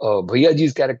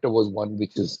Bhaiyaji's character was one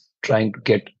which is trying to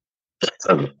get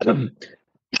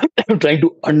trying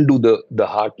to undo the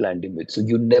heartland image. So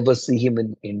you never see him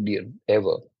in Indian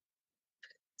ever.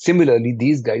 Similarly,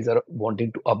 these guys are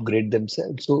wanting to upgrade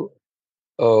themselves. Uh,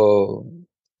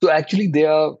 so actually, they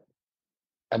are.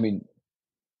 I mean,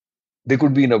 they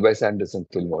could be in a Wes Anderson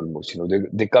film almost.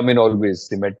 They come in always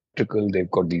symmetrical. They've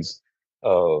got these,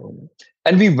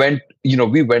 and we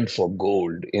went for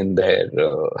gold in their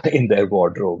in their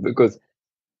wardrobe, because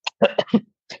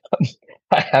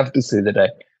I have to say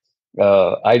that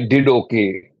I did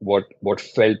okay. What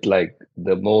felt like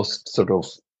the most sort of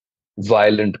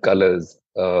violent colors,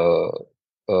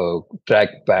 track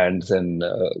pants, and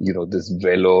this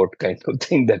velour kind of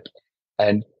thing,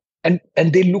 and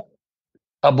they look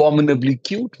abominably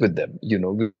cute with them.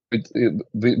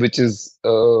 Which is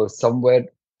somewhere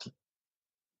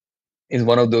is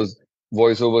one of those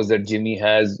voiceovers that Jimmy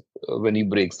has when he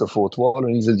breaks the fourth wall,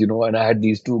 and he says, and I had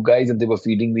these two guys and they were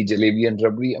feeding me jalebi and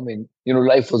rabri. I mean,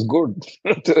 life was good.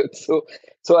 so,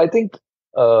 so I think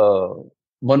uh,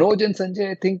 Manoj and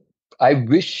Sanjay, I think I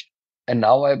wish, and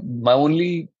now my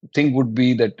only thing would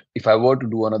be that if I were to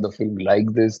do another film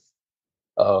like this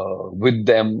with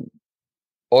them,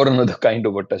 or another kind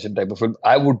of a Tashan type of film,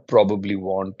 I would probably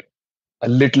want a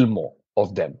little more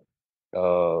of them.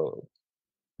 Uh,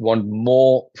 want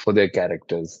more for their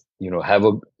characters.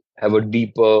 Have a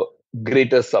deeper,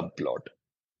 greater subplot.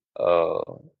 Uh,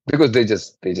 because they're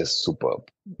just superb.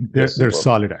 They're They're superb.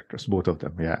 solid actors, both of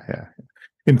them. Yeah, yeah.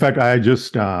 In fact, I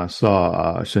just saw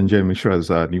Sanjay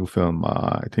Mishra's new film.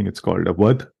 I think it's called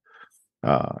Vad.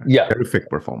 Yeah. Terrific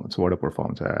performance. What a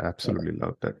performance. I absolutely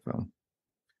love that film.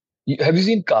 Have you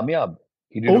seen Kamyab?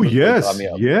 He did a Oh, film called yes.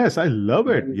 Kamyab. Yes. I love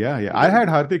it. Yeah, yeah. I had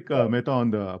Hardik Mehta on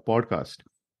the podcast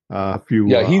a few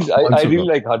Yeah, I months really ago.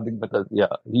 like Hardik Mehta. Yeah,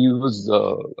 he was.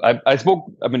 I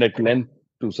spoke. I mean, at length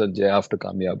to Sanjay after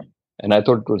Kamyab, and I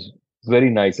thought it was very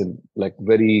nice and like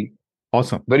very,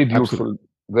 Awesome. very Absolutely. beautiful,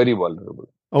 very vulnerable.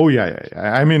 Oh, yeah, yeah,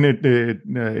 yeah. I mean,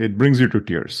 it brings you to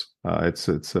tears. It's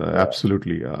Yeah.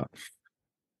 absolutely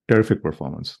terrific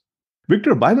performance.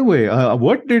 Victor, by the way,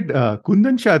 what did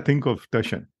Kundan Shah think of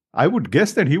Tashan? I would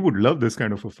guess that he would love this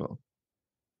kind of a film.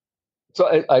 So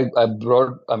I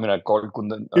brought. I mean, I called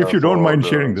Kundan If you don't for mind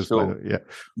sharing the this, by the show. way, yeah.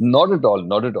 Not at all.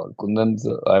 Not at all. Kundan's.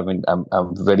 I mean, I'm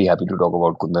very happy to talk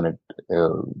about Kundan at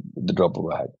the drop of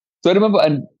a hat. So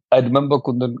I remember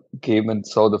Kundan came and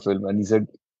saw the film, and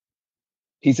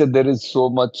he said there is so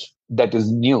much that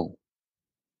is new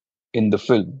in the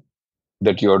film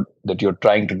that you're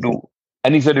trying to do,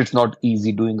 and he said it's not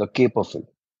easy doing a caper film.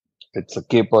 It's a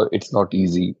caper. It's not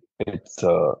easy. It's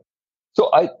so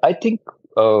I think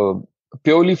uh,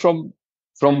 purely from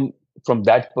from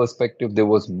that perspective, there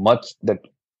was much that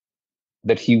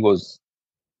he was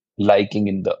liking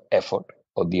in the effort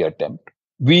or the attempt.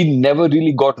 We never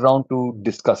really got around to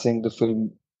discussing the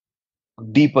film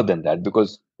deeper than that,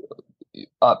 because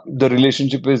the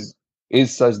relationship is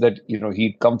such that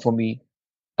he'd come for me,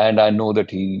 and I know that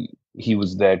he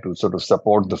was there to sort of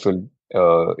support the film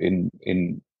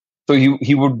in so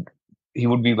he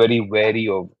would be very wary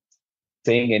of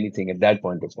saying anything at that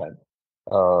point of time.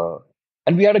 Uh,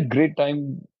 and we had a great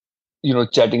time,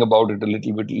 chatting about it a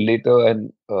little bit later,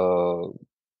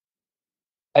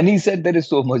 and he said there is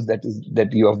so much that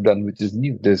you have done which is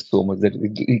new. There's so much that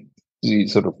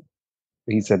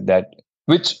he said that,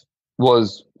 which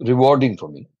was rewarding for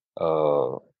me.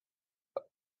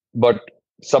 But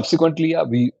subsequently, yeah,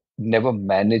 never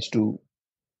managed to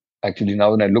actually,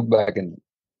 now when I look back, and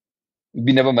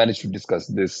we never managed to discuss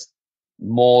this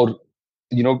more,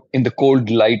 in the cold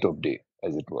light of day,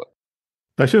 as it were.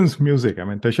 Tashan's music, I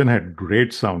mean, Tashan had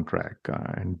great soundtrack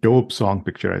and dope song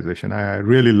picturization. I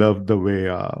really loved the way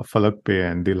Falak Pe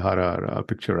and Dilhara are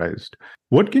picturized.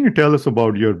 What can you tell us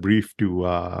about your brief to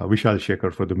Vishal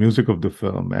Shekhar for the music of the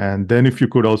film? And then if you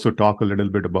could also talk a little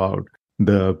bit about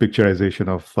the picturization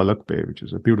of Falak Pe, which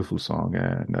is a beautiful song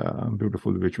and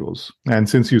beautiful visuals. And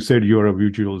since you said you're a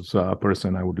visuals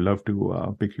person, I would love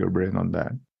to pick your brain on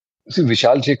that. See,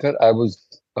 Vishal Shekhar, I was,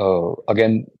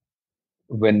 again,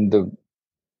 when the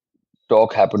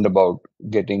talk happened about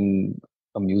getting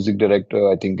a music director,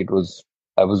 I think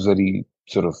I was very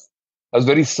I was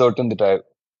very certain that I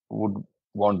would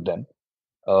want them.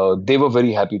 They were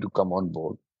very happy to come on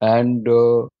board, and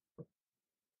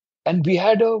we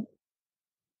had a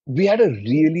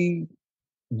really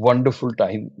wonderful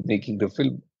time making the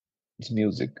film's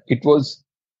music.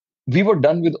 We were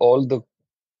done with all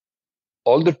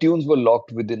the tunes were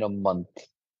locked within a month.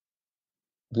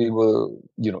 We were,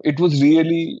 it was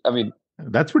really, I mean,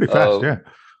 That's pretty fast, uh, yeah.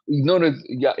 no, no,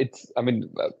 yeah, I mean,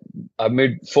 I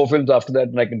made 4 films after that,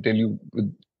 and I can tell you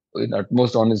in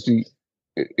utmost honesty,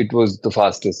 it was the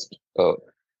fastest.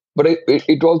 But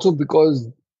it also because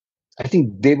I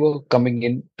think they were coming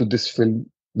in to this film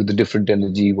with a different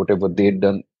energy, whatever they'd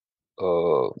done,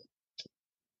 uh,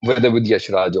 whether with Yash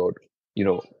Raj or, you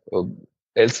know, uh,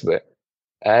 elsewhere.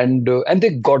 And they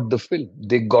got the film.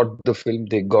 They got the film.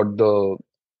 They got the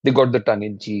tongue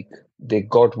in cheek. They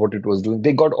got what it was doing.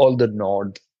 They got all the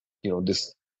nods.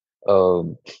 This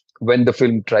um, when the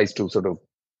film tries to sort of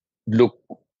look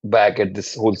back at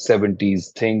this whole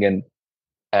 70s thing, and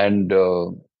and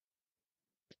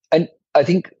I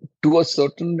think to a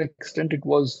certain extent it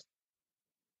was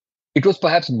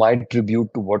perhaps my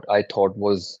tribute to what I thought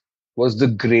was the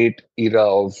great era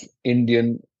of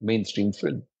Indian mainstream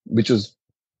film, which was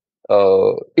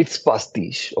it's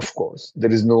pastiche, of course.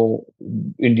 There is no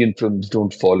Indian films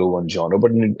don't follow one genre,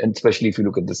 but and especially if you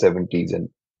look at the 70s and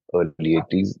early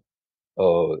 80s,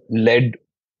 led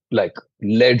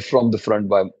led from the front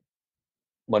by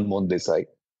Manmohan Desai.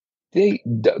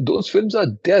 Those films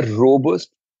they're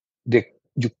robust. They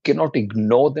You cannot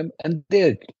ignore them, and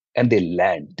they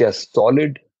land. They are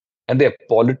solid, and their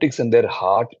politics and their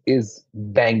heart is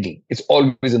banging. It's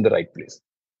always in the right place.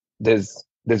 There's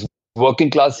working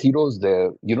class heroes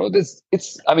there. There's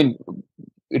it's I mean,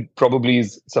 it probably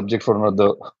is subject for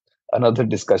another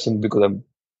discussion because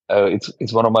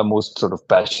it's one of my most sort of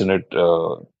passionate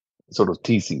sort of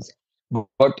theses.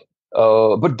 But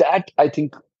that, I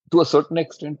think, to a certain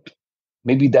extent,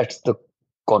 maybe that's the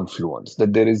confluence,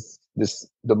 that there is this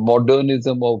the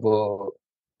modernism of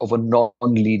a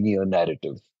non-linear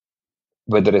narrative,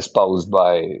 whether espoused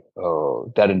by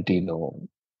Tarantino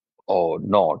or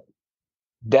not,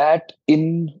 that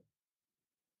in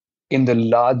the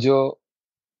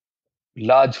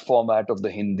large format of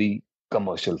the Hindi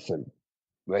commercial film,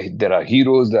 where there are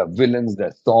heroes, there are villains, there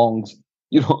are songs,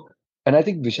 you know. And I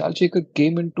think Vishal Shekhar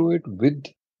came into it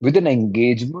with an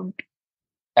engagement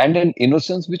and an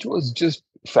innocence which was just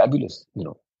fabulous.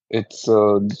 It's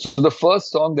so the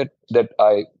first song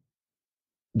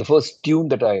the first tune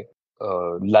that I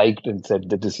liked and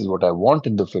said that this is what I want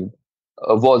in the film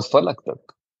was Falak Tak.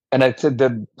 And I said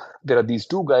that there are these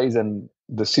two guys, and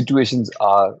the situations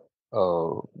are,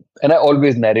 uh, and I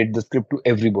always narrate the script to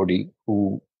everybody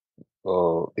who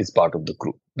is part of the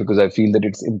crew, because I feel that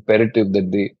it's imperative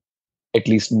that they at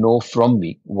least know from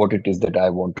me what it is that I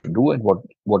want to do and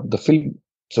what the film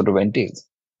sort of entails.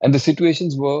 And the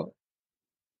situations were,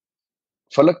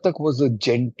 Falak Tak was a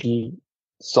gentle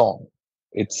song.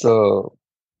 It's a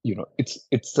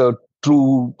it's a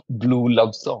true blue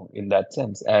love song in that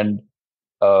sense, and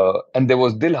there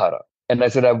was Dilhara. And I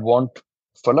said, I want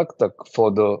Falak Tak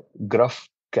for the gruff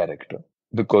character,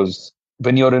 because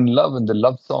when you're in love, and the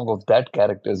love song of that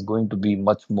character is going to be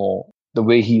much more the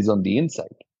way he's on the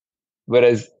inside.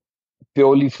 Whereas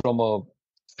purely from a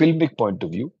filmic point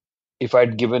of view, if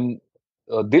I'd given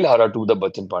Dilhara to the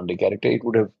Bachchan Pandey character, it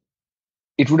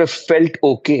would have felt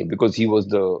okay, because he was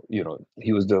the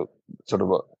sort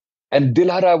of a, and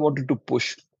Dilhara I wanted to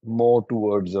push more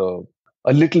towards a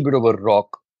little bit of a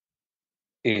rock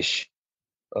ish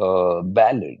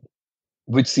ballad,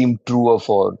 which seemed truer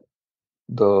for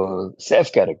the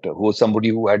Saif character, who was somebody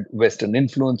who had Western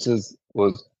influences.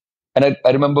 And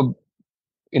I remember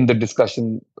in the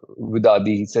discussion with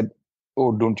Adi, he said,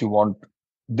 "Oh, don't you want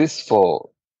this for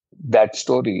that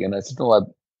story?" And I said,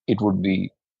 "No, it would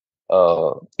be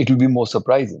it will be more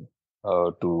surprising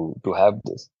to have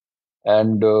this."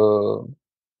 And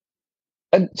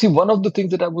And see, one of the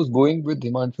things that I was going with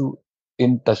Himanshu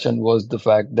in Tashan was the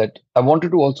fact that I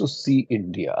wanted to also see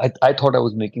India. I thought I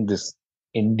was making this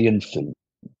Indian film,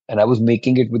 and I was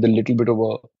making it with a little bit of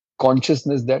a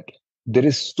consciousness that there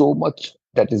is so much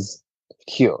that is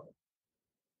here,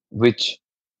 which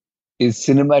is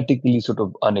cinematically sort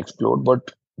of unexplored,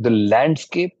 but the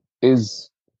landscape is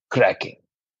cracking,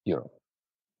 you know.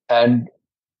 And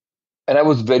I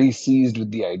was very seized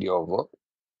with the idea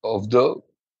of the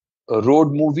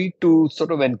road movie to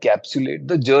sort of encapsulate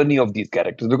the journey of these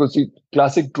characters. Because the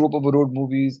classic trope of a road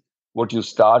movie is what you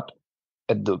start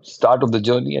at the start of the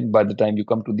journey, and by the time you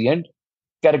come to the end,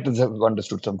 characters have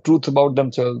understood some truths about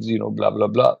themselves, blah blah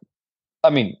blah. I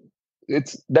mean,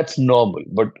 that's normal,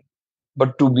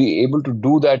 but to be able to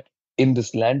do that in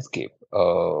this landscape,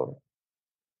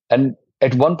 and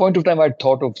at one point of time, I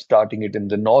thought of starting it in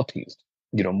the northeast,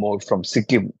 more from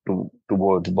Sikkim to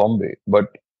towards Bombay, but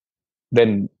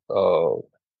then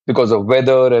because of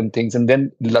weather and things, and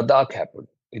then Ladakh happened.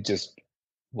 It just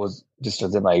was just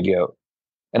as an idea,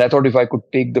 and I thought if I could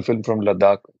take the film from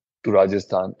Ladakh to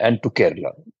Rajasthan and to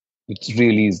Kerala, which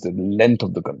really is the length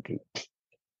of the country,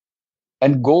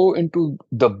 and go into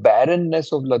the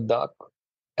barrenness of Ladakh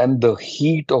and the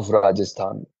heat of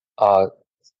Rajasthan are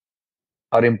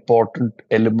are important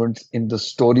elements in the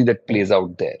story that plays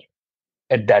out there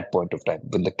at that point of time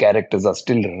when the characters are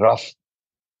still rough,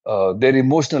 their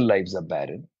emotional lives are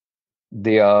barren,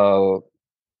 they are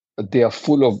they are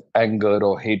full of anger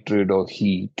or hatred or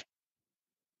heat,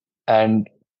 and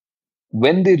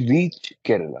when they reach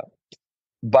Kerala,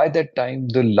 by that time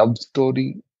the love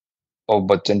story of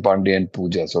Bachchan Pandey and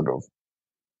Pooja sort of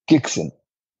kicks in.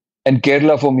 And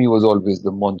Kerala for me was always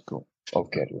the monsoon of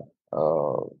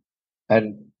Kerala.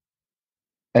 And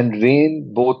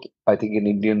rain, both I think in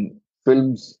Indian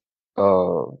films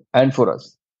and for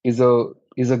us, is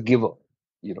a giver.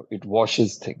 It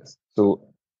washes things. So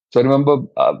I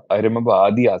remember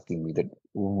Adi asking me that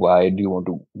why do you want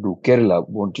to do Kerala?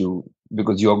 Won't you,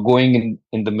 because you're going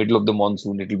in the middle of the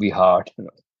monsoon, it'll be hard.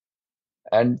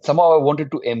 And somehow I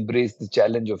wanted to embrace the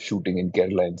challenge of shooting in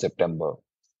Kerala in September.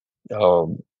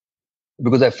 Um,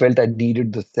 because I felt I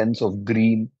needed the sense of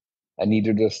green. I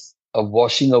needed a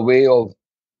washing away of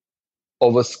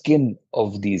a skin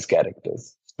of these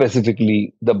characters,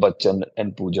 specifically the Bachchan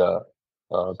and Pooja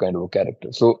kind of a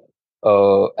character. So,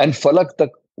 and Falak Tak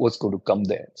was going to come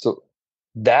there. So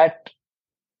that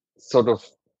sort of,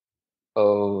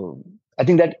 uh, I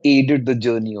think that aided the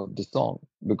journey of the song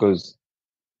because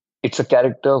it's a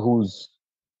character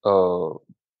uh,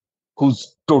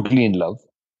 who's totally in love.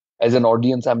 As an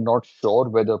audience, I'm not sure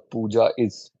whether Pooja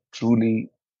is truly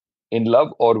in love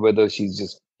or whether she's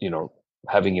just,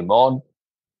 having him on.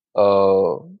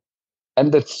 Uh,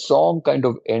 and the song kind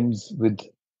of ends with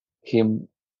him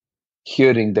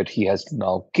hearing that he has to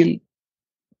now kill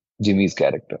Jimmy's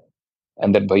character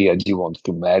and that Bhaiyaji wants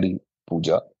to marry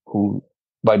Pooja, who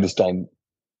by this time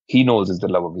he knows is the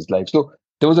love of his life. So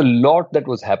there was a lot that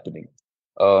was happening.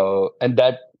 And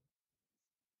that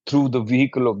through the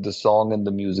vehicle of the song and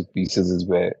the music pieces is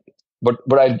where, but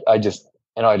I just,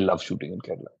 I love shooting in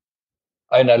Kerala.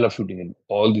 And I love shooting in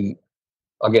all the,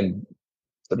 again,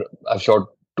 I've shot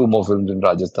two more films in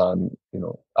Rajasthan.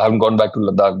 I haven't gone back to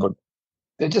Ladakh, but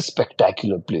they're just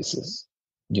spectacular places.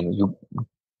 You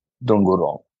don't go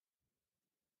wrong.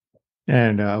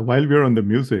 And while we're on the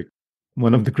music,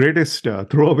 one of the greatest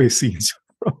throwaway scenes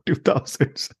from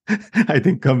 2000s, I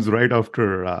think, comes right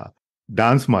after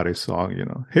Dance Mare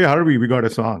song. Hey Harvey, we got a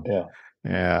song. Yeah.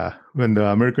 Yeah, when the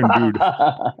American dude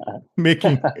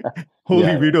making Holy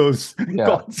Yeah, Widows yeah.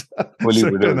 calls Holy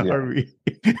certain Widows, yeah. Harvey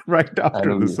right I after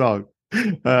know the song.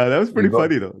 That was we pretty got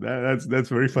funny though. That's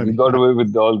very we funny. got away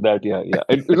with all that. Yeah, yeah.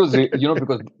 It was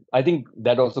because I think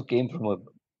that also came from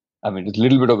I mean, it's a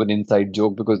little bit of an inside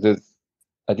joke because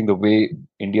I think the way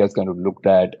India is kind of looked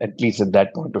at least at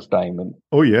that point of time,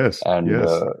 Oh yes, and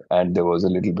yes. there was a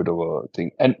little bit of a thing.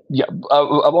 And yeah,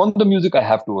 on the music,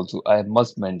 I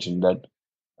must mention that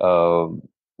um,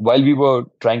 while we were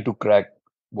trying to crack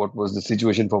what was the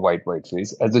situation for White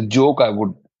Face, as a joke, I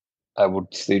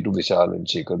would say to Vishal and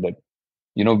Shekhar that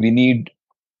we need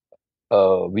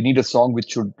a song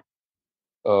which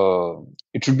uh,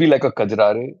 should be like a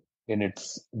Kajrare in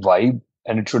its vibe,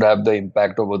 and it should have the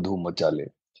impact of a Dhoom Machale.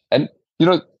 And you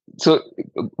know, so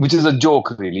which is a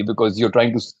joke really because you're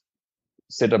trying to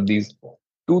set up these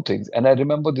two things. And I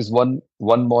remember this one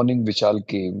morning Vishal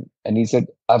came and he said,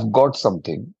 "I've got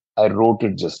something. I wrote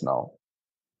it just now.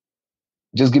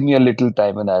 Just give me a little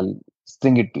time and I'll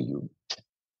sing it to you."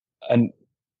 And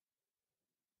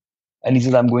he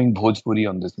said, "I'm going Bhojpuri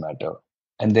on this matter."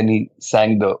 And then he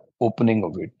sang the opening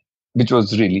of it. which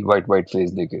was really white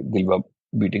face, Dilwa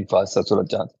beating fast, Sasura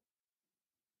chance.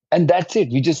 And that's it.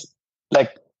 We just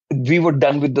like we were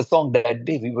done with the song that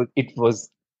day. It was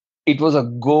a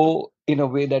go in a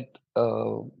way that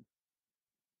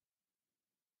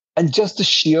and just the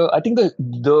sheer I think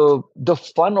the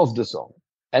fun of the song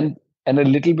and a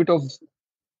little bit of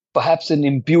perhaps an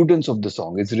impudence of the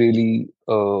song is really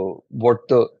what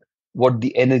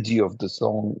the energy of the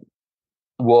song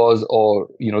was, or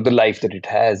the life that it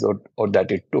has, or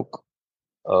that it took.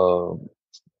 uh,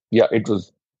 yeah, it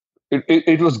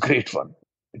was great fun.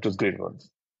 It was great fun.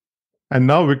 And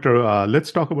now, Victor,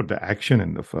 let's talk about the action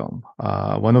in the film.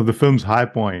 One of the film's high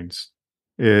points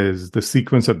is the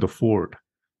sequence at the fort,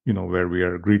 where we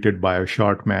are greeted by a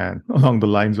short man along the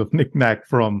lines of Knick Knack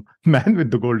from Man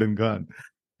with the Golden Gun.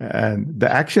 And the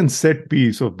action set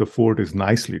piece of the fort is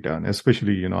nicely done,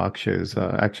 especially, Akshay's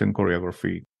action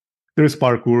choreography. There's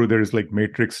parkour, there's like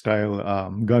Matrix style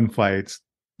gunfights.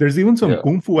 There's even some Yeah,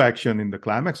 kung fu action in the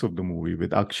climax of the movie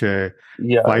with Akshay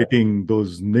yeah, fighting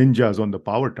those ninjas on the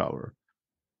power tower.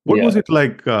 What was yeah. it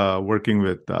like working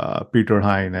with Peter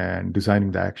Hine and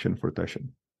designing the action for Tashan?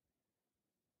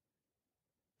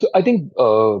 So I think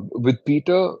with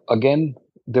Peter again,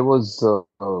 there was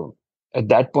at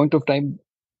that point of time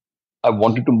I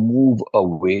wanted to move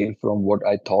away from what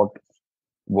I thought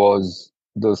was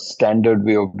the standard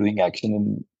way of doing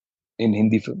action in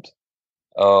Hindi films.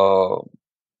 Uh,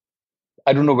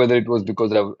 I don't know whether it was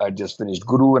because I just finished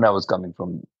Guru and I was coming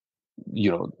from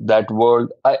that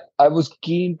world. I was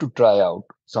keen to try out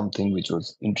something which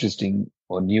was interesting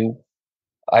or new.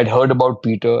 I'd heard about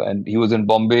Peter and he was in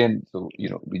Bombay, and so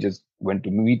we just went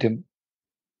to meet him.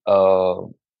 Uh,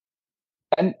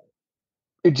 and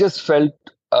it just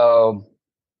um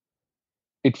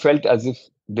felt as if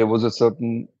there was a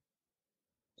certain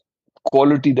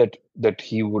quality that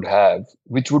he would have,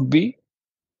 which would be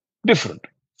different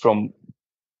from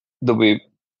the way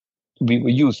we were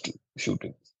used to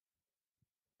shooting.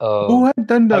 Uh, Who had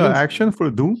done the having action for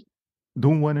Doom?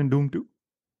 Doom 1 and Doom 2?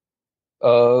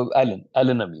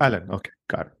 Alan Amir. Alan, okay,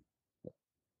 got it.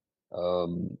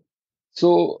 Um,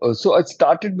 so I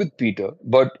started with Peter,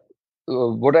 but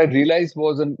what I realized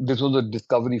was, and this was a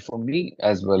discovery for me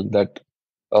as well, that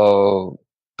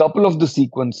couple of the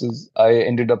sequences I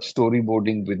ended up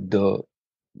storyboarding with the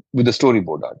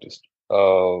storyboard artist,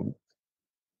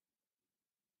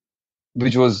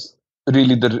 which was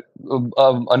really the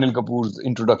Anil Kapoor's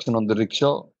introduction on the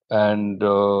rickshaw and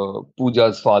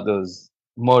Pooja's father's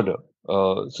murder.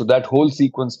 So that whole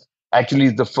sequence actually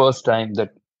is the first time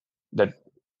that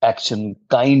action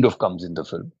kind of comes in the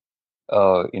film,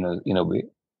 in a way.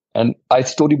 And I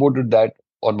storyboarded that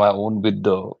on my own with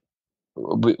the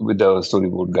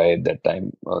storyboard guy at that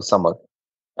time, Samar,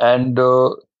 and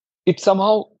it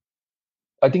somehow,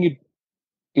 I think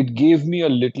it gave me a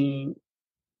little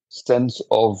sense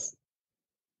of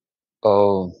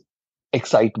uh,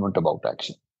 excitement about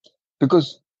action,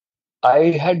 because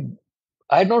I had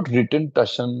I had not written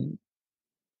Tashan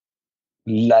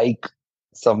like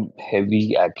some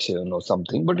heavy action or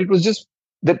something, but it was just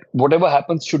that whatever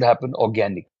happens should happen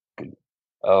organically.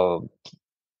 Uh,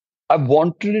 I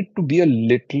wanted it to be a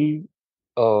little,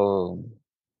 uh,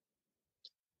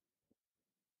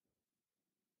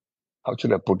 how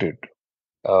should I put it?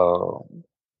 Uh,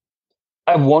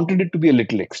 I wanted it to be a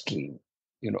little extreme.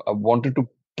 I wanted to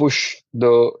push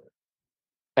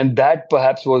and that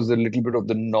perhaps was a little bit of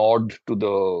the nod to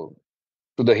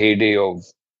the heyday of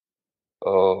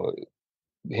uh,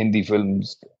 Hindi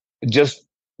films, just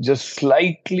just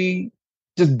slightly,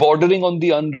 just bordering on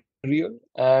the unreal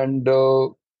and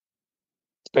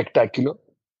spectacular,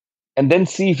 and then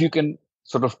see if you can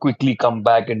sort of quickly come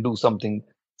back and do something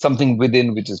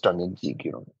within which is tongue in cheek.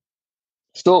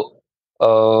 So,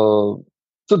 so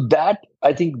that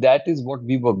I think that is what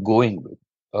we were going with.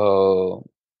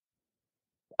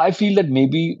 I feel that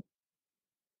maybe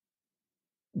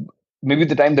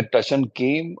the time that Tashan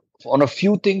came on a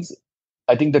few things,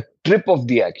 I think the trip of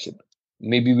the action,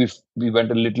 maybe we went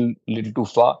a little too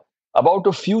far. About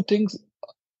a few things,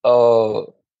 uh,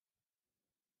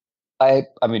 I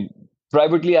mean,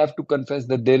 privately, I have to confess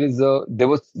that there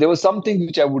was something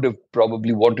which I would have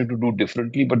probably wanted to do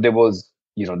differently, but there was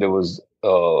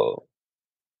a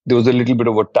little bit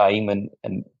of a time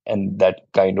and that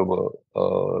kind of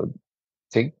a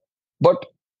thing. But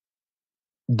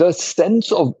the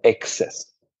sense of excess,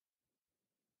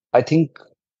 I think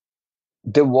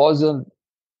there was a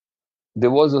there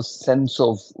was a sense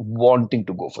of wanting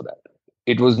to go for that.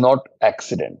 It was not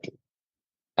accidental,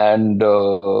 and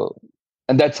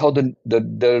that's how the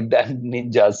damn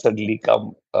ninjas suddenly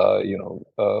come,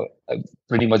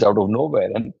 pretty much out of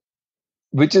nowhere. And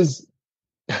which is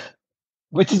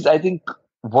I think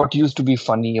what used to be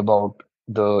funny about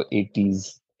the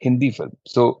 80s Hindi film.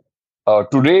 So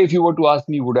today, if you were to ask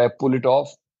me, would I pull it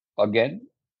off again?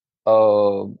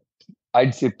 Uh,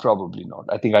 I'd say probably not.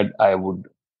 I think I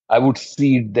would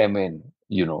seed them in,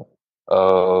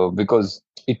 because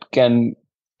it can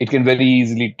very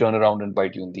easily turn around and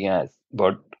bite you in the ass.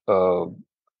 Uh,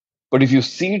 but if you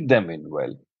seed them in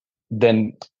well,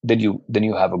 then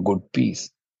you have a good piece.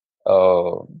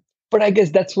 Uh, but I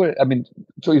guess that's where, I mean,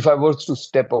 so if I was to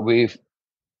step away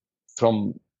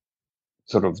from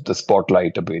sort of the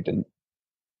spotlight a bit, and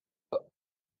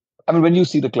I mean, when you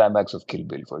see the climax of Kill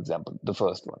Bill, for example, the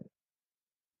first one,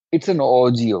 it's an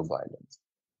orgy of violence.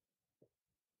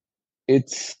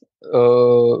 It's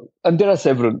and there are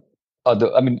several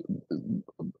other. I mean,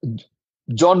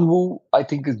 John Woo, I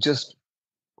think, is just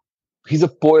he's a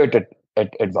poet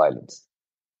at violence.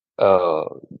 Uh,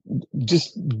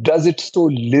 just does it so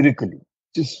lyrically.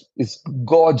 Just it's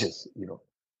gorgeous,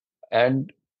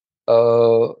 and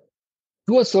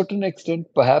to a certain extent,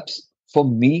 perhaps for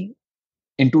me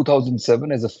in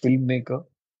 2007 as a filmmaker,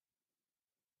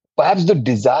 perhaps the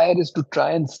desire is to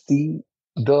try and see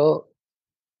the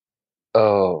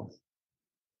uh,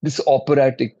 this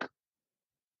operatic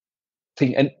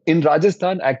thing. And in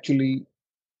Rajasthan, actually,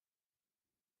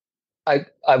 I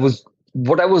was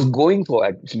what I was going for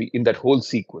actually in that whole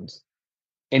sequence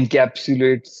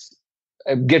encapsulates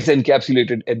gets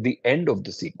encapsulated at the end of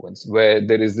the sequence where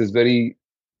there is this very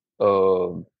uh,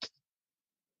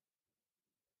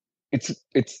 it's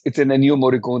an Ennio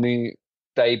Morricone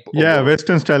type of Yeah,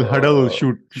 Western style huddle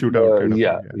shootout kind of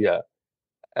thing. yeah.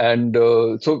 And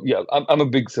so, yeah, I'm a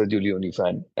big Sergio Leone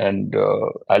fan, and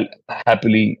I'll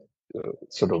happily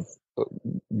sort of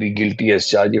be guilty as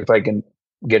charged if I can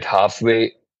get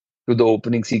halfway to the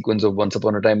opening sequence of Once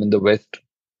Upon a Time in the West.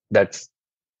 That's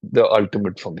the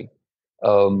ultimate for me.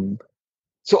 Um,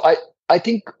 so I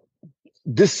think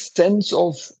this sense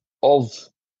of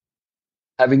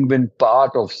having been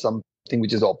part of something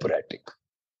which is operatic.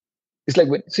 It's like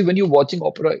when you're watching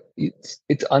opera,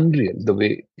 it's unreal the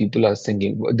way people are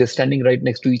singing. They're standing right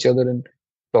next to each other and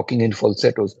talking in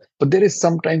falsettos. But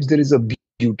sometimes there is a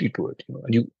beauty to it,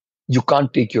 and you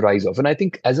can't take your eyes off. And I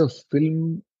think as a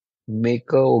film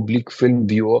maker, oblique film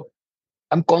viewer,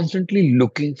 I'm constantly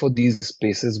looking for these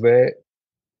spaces where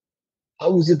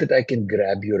how is it that I can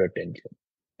grab your attention,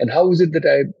 and how is it that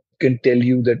I can tell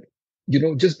you that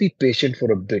just be patient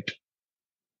for a bit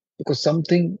because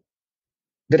something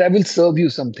that I will serve you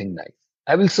something nice.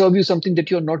 I will serve you something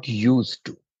that you're not used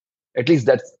to. At least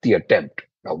that's the attempt.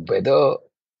 Now, whether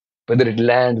it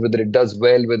lands, whether it does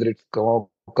well, whether it's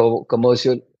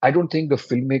commercial, I don't think the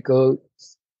filmmaker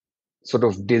sort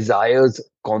of desires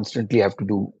constantly have to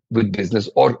do with business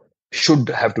or should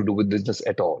have to do with business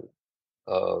at all.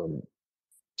 Um,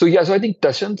 so yeah, so I think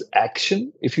Tashan's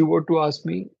action, if you were to ask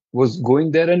me, was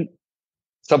going there and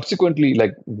subsequently,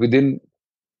 like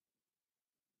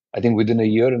I think within a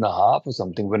year and a half or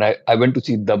something, when I went to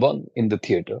see Dabang in the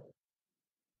theater,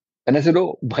 and I said,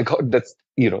 "Oh my God, that's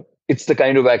it's the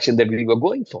kind of action that we were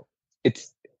going for."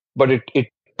 It's but it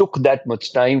took that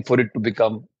much time for it to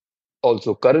become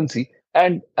also currency,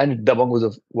 and Dabang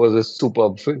was a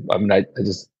superb film. I mean, I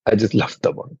just loved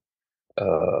Dabang.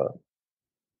 Uh,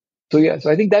 so yeah, so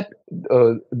I think that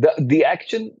the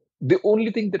action, the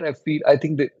only thing that I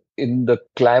think that in the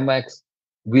climax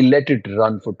we let it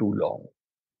run for too long.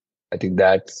 I think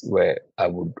that's where I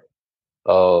would.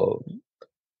 Uh,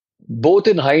 Both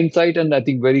in hindsight and I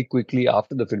think very quickly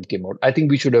after the film came out, I think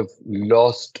we should have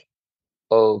lost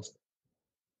a,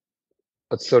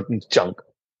 a certain chunk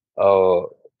uh,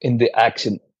 in the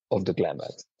action of the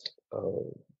climax, uh,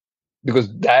 because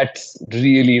that's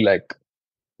really like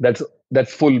that's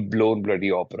that's full blown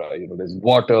bloody opera. There's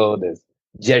water, there's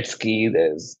jet ski,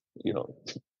 there's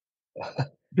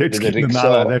Let's there's a keep the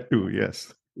Nala, rickshaw. that too,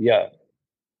 yes. Yeah,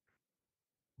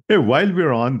 Hey, while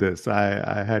we're on this,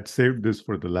 I had saved this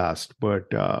for the last, but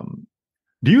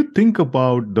do you think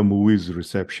about the movie's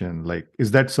reception? Like,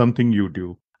 is that something you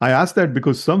do? I ask that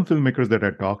because some filmmakers that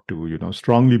I talk to,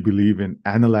 strongly believe in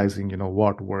analyzing,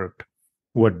 what worked,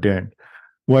 what didn't,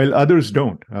 while others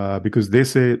don't, because they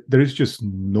say there is just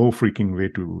no freaking way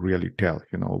to really tell,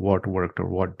 what worked or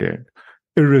what did,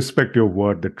 irrespective of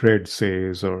what the trade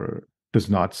says or does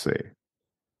not say.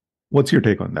 What's your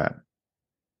take on that?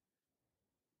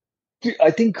 see,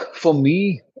 I think for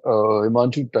me,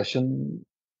 Himanshu,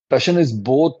 Tashan is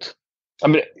both. I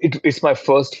mean, it's my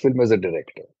first film as a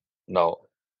director. Now,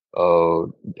 uh,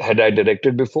 had I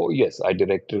directed before? Yes, I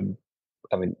directed.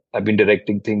 I mean, I've been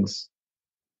directing things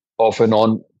off and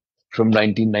on from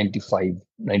 1995,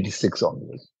 96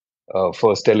 onwards.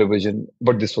 first television,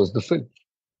 but this was the film.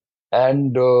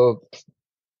 And also,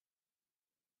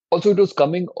 it was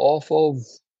coming off of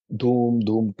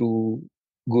Dhoom 2,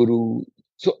 Guru.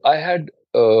 So I'd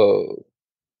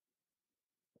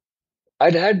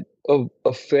had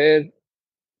a fair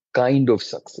kind of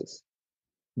success,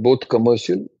 both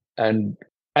commercial and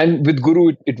with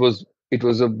Guru, it was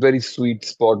a very sweet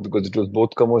spot because it was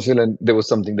both commercial and there was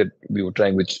something that we were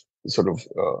trying, which sort of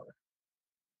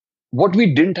what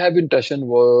we didn't have in Tashan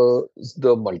was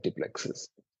the multiplexes.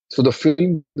 So the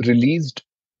film released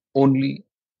only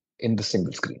in the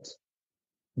single screens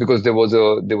because there was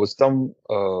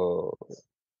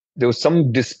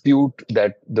some dispute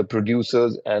that the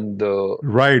producers and the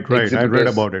Right, right. I read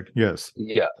exhibitors, about it. Yes.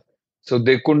 yeah, so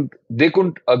they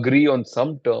couldn't agree on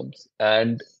some terms,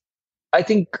 and I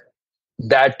think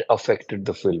that affected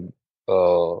the film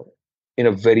in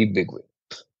a very big way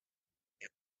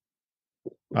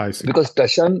I see. because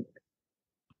Tashan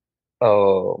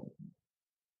uh,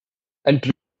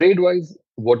 and trade wise,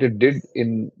 what it did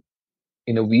in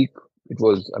a week, it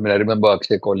was. I mean, I remember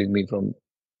Akshay calling me from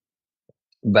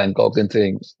Bangkok and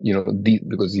saying,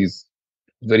 because he's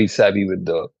very savvy with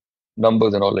the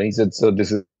numbers and all, and he said, "Sir,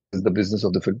 this is the business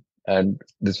of the film, and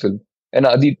this film." And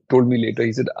Adi told me later,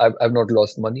 he said, "I've not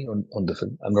lost money on the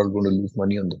film. I'm not going to lose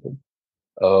money on the film."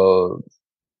 Uh,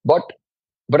 but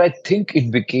but I think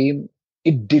it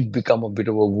did become a bit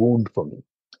of a wound for me.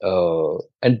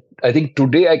 And I think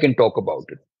today I can talk about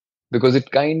it because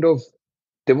it kind of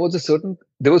there was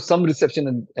some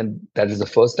reception, and that is the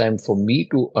first time for me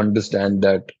to understand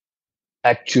that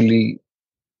actually,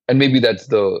 and maybe that's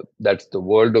the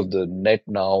world of the net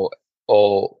now,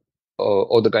 or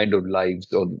or the kind of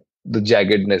lives or the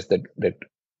jaggedness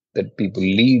that people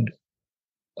lead.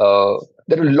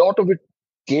 That a lot of it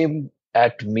came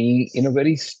at me in a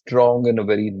very strong and a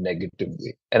very negative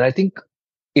way, and I think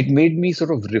it made me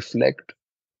sort of reflect.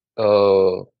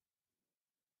 Uh,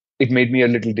 it made me a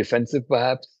little defensive,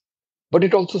 perhaps, but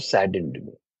it also saddened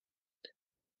me,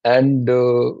 and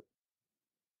uh,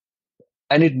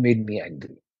 and it made me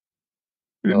angry.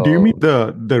 Do you mean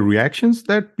Uh, the reactions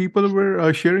that people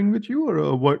were sharing with you,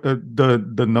 or what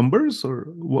the numbers, or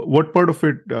what part of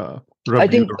it I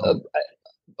rubbed you think the wrong?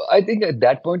 I think at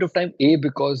that point of time,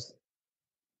 because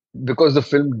the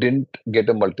film didn't get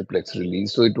a multiplex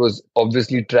release, so it was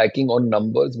obviously tracking on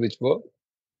numbers which were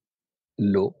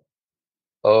low.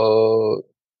 Uh,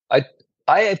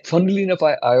 I funnily enough,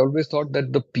 I always thought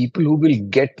that the people who will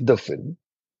get the film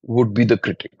would be the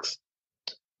critics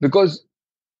because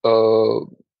uh,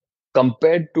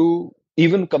 compared to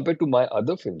my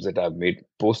other films that I've made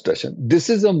post Tashan, this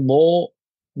is a more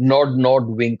nod,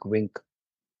 wink, wink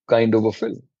kind of a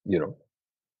film,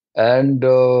 And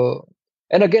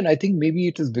and again, I think maybe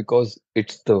it is because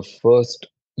it's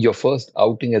your first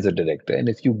outing as a director, and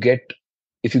if you get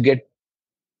if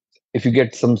you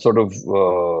get some sort of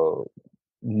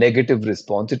negative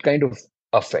response, it kind of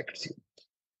affects you.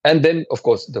 And then, of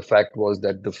course, the fact was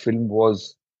that the film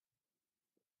was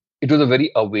a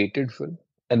very awaited film,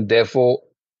 and therefore,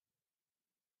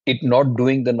 it not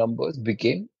doing the numbers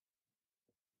became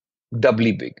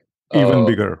doubly big. Even Uh,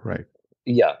 bigger, right?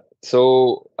 yeah.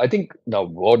 So I think now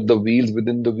what the wheels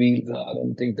within the wheels are, I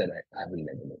don't think that I will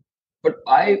never know. But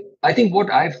I think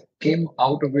what I came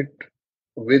out of it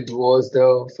with was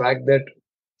the fact that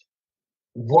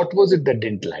what was it that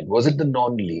didn't land? Was it the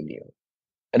non-linear?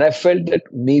 And I felt that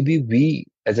maybe we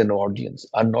as an audience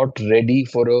are not ready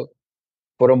for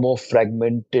a more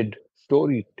fragmented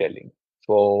storytelling.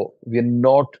 For we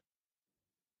are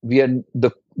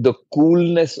the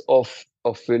coolness of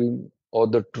a film or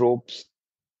the tropes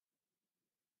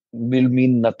will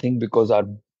mean nothing because our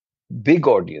big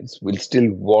audience will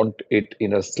still want it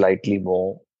in a slightly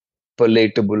more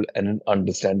palatable and an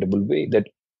understandable way.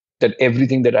 That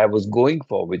everything that I was going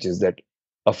for, which is that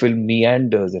a film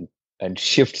meanders and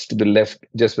shifts to the left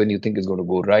just when you think it's going to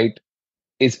go right,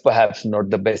 is perhaps not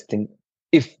the best thing.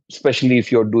 If especially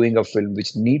if you're doing a film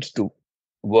which needs to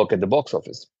work at the box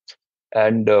office,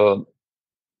 and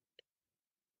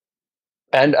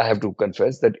and I have to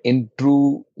confess that in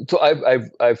true, so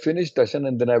I finished Tashan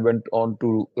and then I went on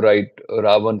to write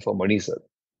Ravan for Manisar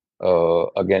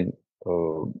again.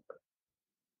 Uh,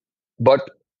 but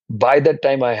by that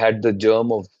time, I had the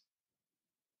germ of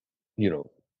you know.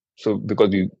 So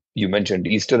because you mentioned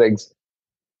Easter eggs,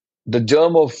 the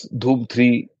germ of Dhoom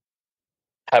 3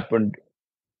 happened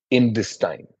in this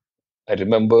time. I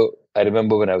remember I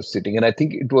remember when I was sitting, and I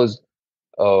think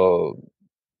uh,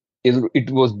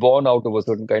 it was born out of a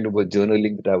certain kind of a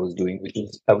journaling that I was doing, which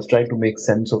is I was trying to make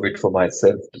sense of it for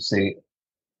myself to say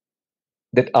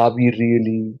that are we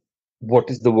really? what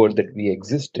is the world that we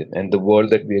exist in? And the world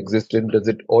that we exist in, does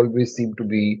it always seem to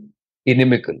be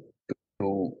inimical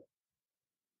to,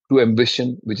 to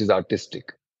ambition, which is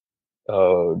artistic?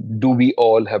 Do we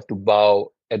all have to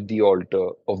bow at the altar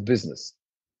of business?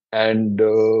 And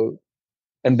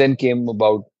and then came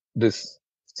about this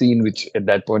scene, which at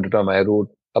that point in time I wrote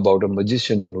about a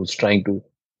magician who's trying to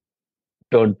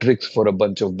turn tricks for a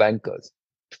bunch of bankers.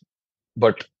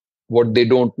 But what they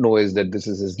don't know is that this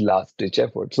is his last ditch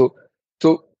effort. So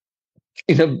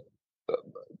in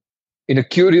a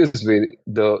curious way,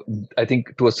 the I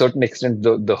think to a certain extent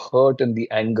the hurt and the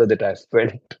anger that I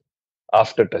felt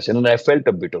after Tashan, and I felt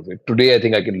a bit of it. Today, I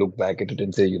think I can look back at it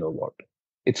and say, you know what,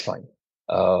 it's fine.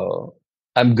 Uh,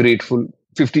 I'm grateful.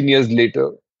 15 years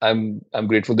later, I'm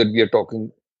grateful that we are talking,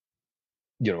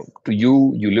 to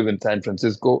you. You live in San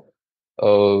Francisco.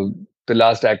 Uh, the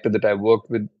last actor that I worked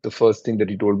with, the first thing that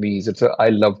he told me is, "Sir, I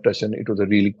love Tashan. It was a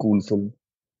really cool film."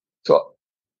 So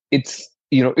it's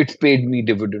paid me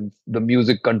dividends. The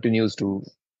music continues to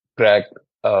crack,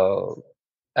 uh,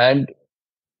 and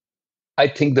I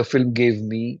think the film gave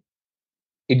me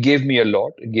a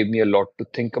lot. It gave me a lot to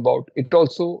think about. It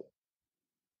also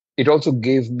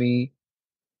gave me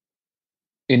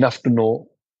enough to know,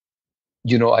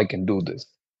 I can do this.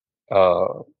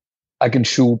 Uh, I can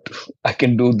shoot. I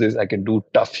can do this. I can do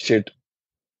tough shit.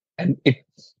 And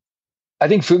I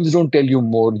think films don't tell you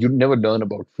more. You never learn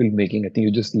about filmmaking. I think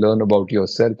you just learn about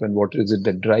yourself and what is it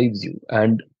that drives you.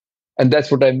 And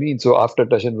that's what I mean. So after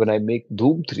Tashan, when I make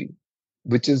Dhoom 3,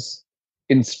 which is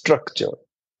in structure,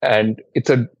 and it,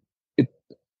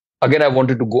 again, I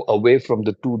wanted to go away from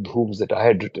the two Dhooms that I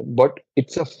had written, but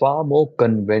it's a far more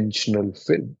conventional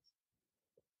film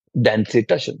than say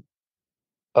Tashan.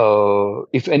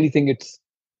 If anything,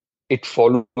 it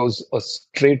follows a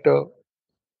straighter,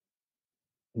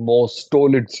 more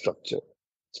stolid structure.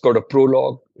 It's got a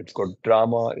prologue, it's got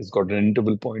drama, it's got an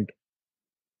interval point,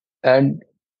 and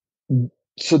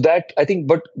so that I think,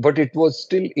 but it was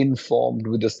still informed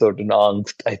with a certain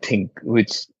angst, I think,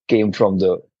 which came from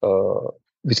this.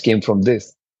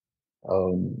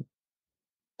 Um,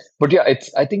 but yeah,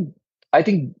 I think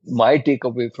my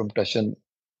takeaway from Tashan,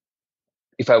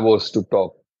 if I was to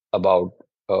talk about,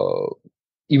 uh,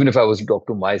 even if I was to talk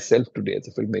to myself today as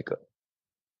a filmmaker,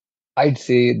 I'd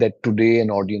say that today an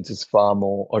audience is far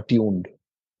more attuned.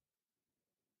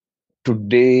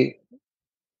 Today,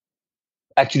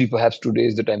 actually, perhaps today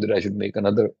is the time that I should make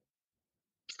another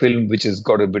film which has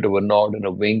got a bit of a nod and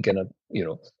a wink and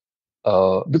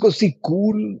because see,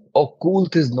 cool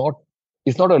is not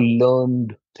a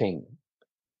learned thing.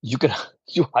 You can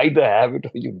you either have it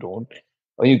or you don't,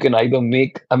 or you can either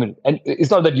make. I mean, and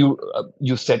it's not that you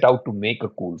set out to make a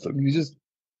cool film. You just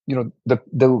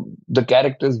the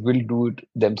characters will do it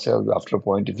themselves after a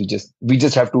point. If we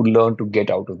just have to learn to get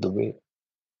out of the way.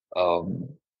 Um,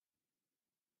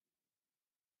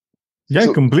 Yeah, I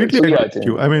so completely so agree yeah, I with you.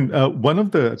 think. I mean, one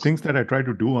of the things that I try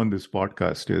to do on this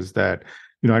podcast is that,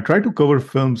 I try to cover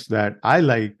films that I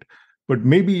liked, but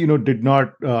maybe, did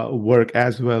not work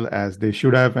as well as they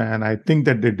should have. And I think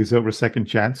that they deserve a second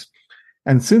chance.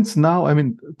 And since now, I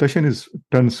mean, Tashan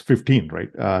turns 15,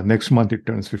 right? Next month it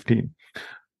turns 15.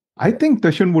 I think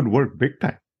Tashan would work big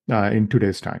time in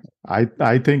today's time.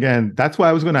 I think, and that's why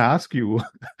I was going to ask you.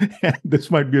 And this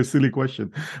might be a silly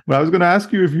question, but I was going to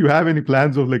ask you if you have any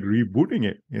plans of like rebooting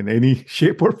it in any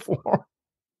shape or form.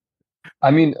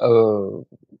 I mean,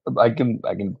 I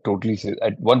can totally say.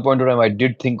 At one point in time, I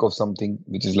did think of something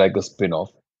which is like a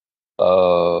spin-off.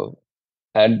 Uh,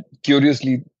 and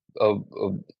curiously, a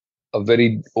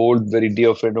very old, very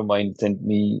dear friend of mine sent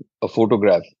me a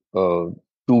photograph 2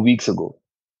 weeks ago,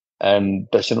 and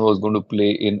Tashan was going to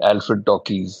play in Alfred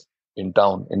Talkies in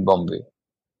town in Bombay.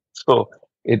 So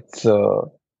it's uh,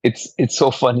 it's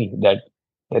so funny that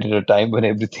at a time when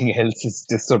everything else is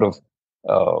just sort of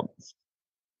uh,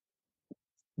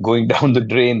 going down the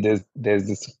drain, there's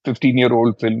this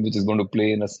 15-year-old film which is going to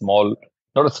play in a small,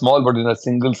 not a small, but in a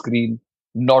single screen,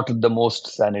 not the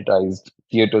most sanitized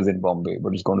theaters in Bombay,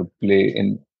 but it's going to play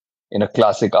in a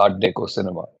classic Art Deco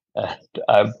cinema.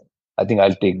 And I think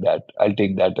I'll take that. I'll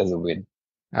take that as a win.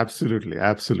 Absolutely,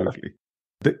 absolutely.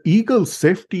 The Eagle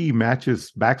safety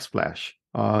matches backsplash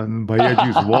on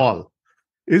Bhayaji's wall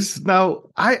is now.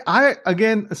 I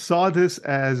again saw this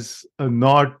as a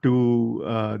nod to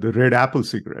the Red Apple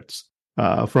cigarettes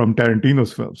from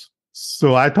Tarantino's films.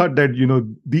 So I thought that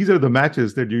these are the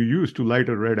matches that you use to light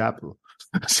a red apple.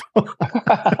 So,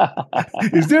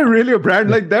 is there really a brand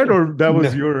like that, or that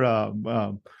was No.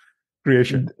 your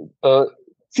creation? Uh,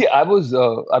 See, I was.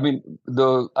 I mean,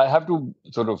 I have to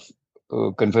sort of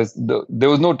confess, there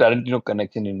was no Tarantino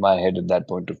connection in my head at that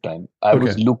point of time. I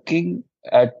was Okay. looking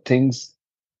at things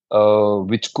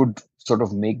which could sort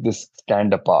of make this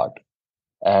stand apart.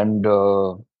 And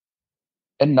now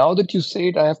that you say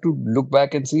it, I have to look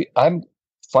back and see.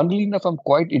 Funnily enough, I'm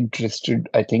quite interested.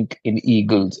 I think in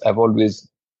eagles. I've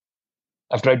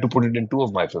tried to put it in two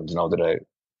of my films now that I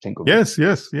think of it. Yes,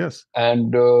 yes, yes.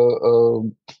 And a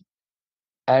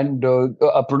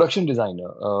production designer,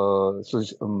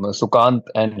 Sukant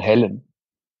and Helen.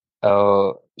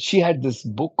 She had this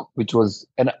book which was,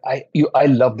 and I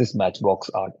love this matchbox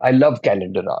art. I love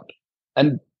calendar art,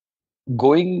 and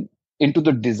going into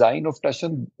the design of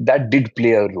Tashan, that did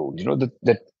play a role.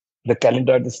 That the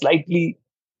calendar, the slightly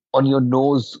on your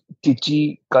nose,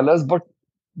 kitschy colors, but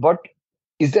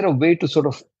is there a way to sort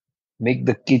of make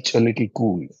the kitsch a little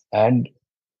cool? And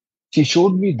she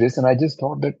showed me this, and I just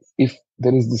thought that if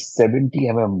there is this 70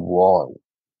 wall,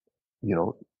 you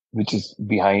know, which is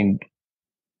behind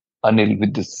Anil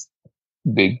with this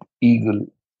big eagle,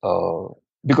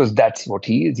 because that's what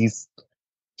he is.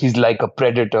 He's like a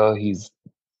predator. He's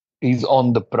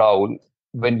on the prowl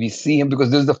when we see him, because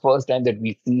this is the first time that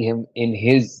we see him in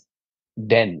his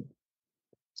den.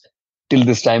 Till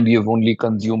this time, we have only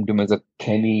consumed him as a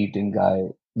Kenny eating guy,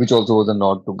 which also was a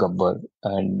nod to Gabbar.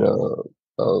 And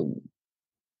um,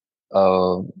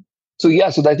 uh, so, yeah,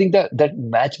 so I think that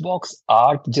Matchbox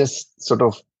art just sort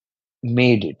of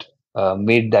made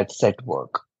that set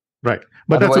work. Right.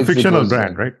 But that's a Otherwise, it fictional was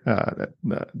brand, right?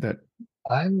 That.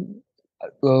 I'm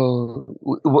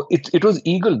it was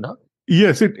Eagle, no?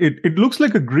 Yes, it looks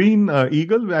like a green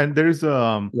eagle, and there is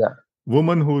a Yeah.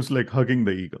 woman who's like hugging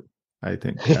the eagle. I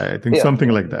think Yeah, something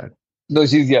yeah, like yeah. that. No,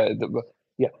 she's yeah.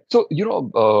 So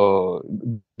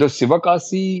the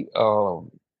Sivakasi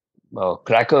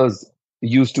crackers there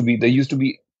used to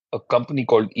be a company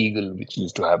called Eagle which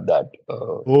used to have that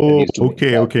and Oh, used to make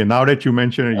okay, that. okay. Now that you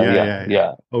mention it, yeah, Yeah, yeah, yeah.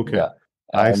 yeah, Okay, yeah.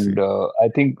 I see. And I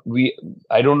think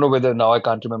I don't know whether now I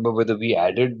can't remember whether we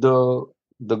added the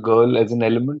girl as an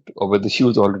element or whether she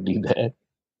was already there.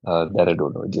 That I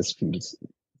don't know. It just feels.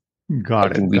 I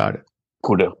Got it, think we got it.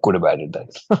 could have added that.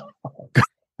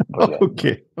 But yeah, no.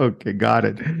 Okay, okay, got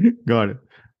it, got it.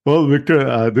 Well,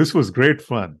 Victor, this was great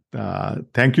fun.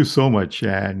 Thank you so much,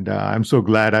 and I'm so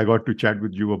glad I got to chat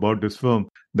with you about this film.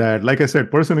 That, like I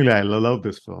said, personally, I love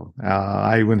this film.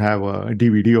 I even have a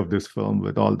DVD of this film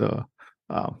with all the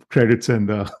credits and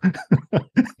the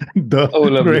the Oh,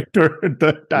 lovely. director,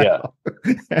 the Yeah. dialogue,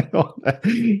 and all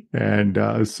that.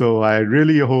 And so, I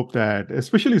really hope that,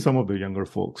 especially some of the younger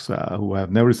folks who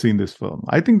have never seen this film,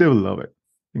 I think they will love it.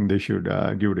 I think they should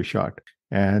give it a shot.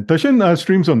 And Tashan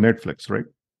streams on Netflix, right?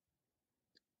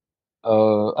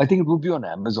 I think it would be on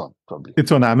Amazon probably.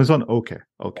 It's on Amazon. Okay,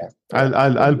 okay. Yeah, yeah,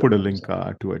 I'll probably put on a link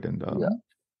Amazon. to it in the Yeah,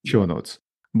 show yeah. notes.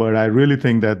 But I really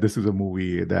think that this is a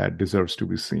movie that deserves to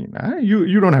be seen.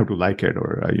 You don't have to like it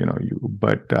or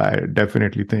but I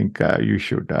definitely think you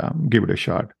should give it a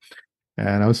shot.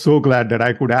 And I was so glad that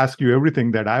I could ask you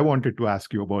everything that I wanted to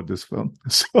ask you about this film.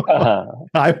 So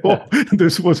I hope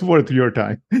this was worth your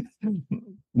time.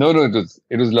 No,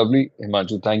 it was lovely,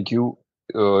 Himanshu. Thank you.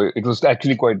 It was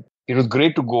actually it was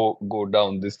great to go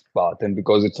down this path, and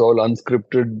because it's all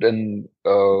unscripted, and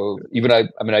even I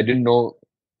mean, I didn't know,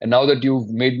 and now that you've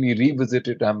made me revisit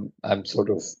it, I'm sort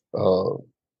of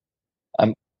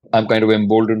I'm I'm kind of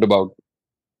emboldened about,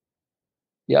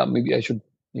 yeah, maybe I should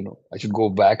go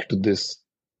back to this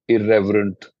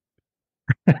irreverent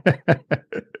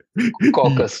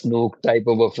cock a snook type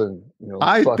of a film.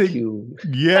 I Fuck think, you.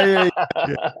 yeah, yeah,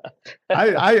 yeah.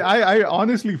 I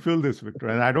honestly feel this, Victor,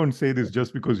 and I don't say this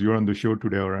just because you're on the show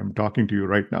today or I'm talking to you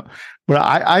right now. But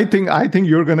I think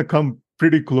you're going to come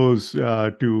pretty close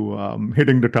to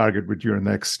hitting the target with your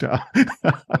next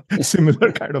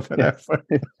similar kind of an effort.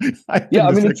 I Yeah, think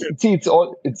I the mean,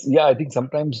 second. yeah, I think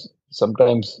sometimes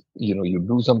you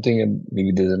do something and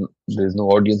maybe there's no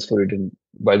audience for it, and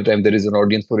by the time there is an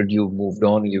audience for it, you've moved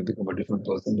on and you've become a different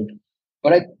person.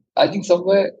 But I think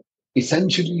somewhere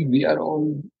essentially we are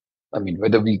all, I mean,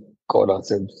 whether we call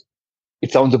ourselves,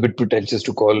 it sounds a bit pretentious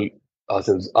to call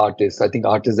ourselves artists. I think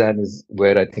artisan is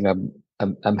where I think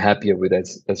I'm happier with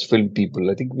as film people.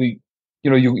 I think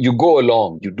you go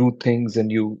along, you do things,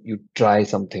 and you try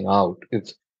something out.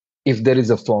 If there is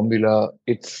a formula,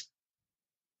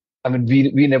 I mean,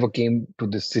 we never came to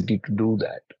this city to do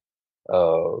that.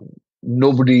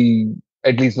 Nobody,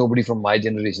 at least nobody from my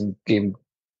generation, came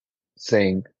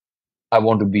saying, I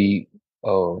want to be.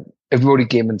 Uh, Everybody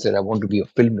came and said, I want to be a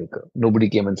filmmaker. Nobody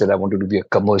came and said, I wanted to be a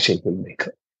commercial filmmaker.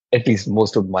 At least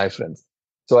most of my friends.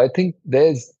 So I think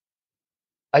it's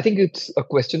a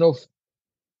question of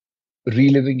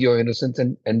reliving your innocence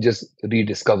and just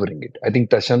rediscovering it. I think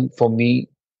Tashan for me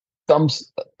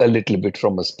comes a little bit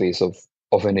from a space of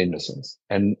an innocence,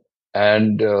 and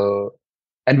and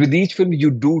with each film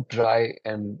you do try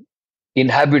and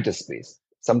inhabit a space.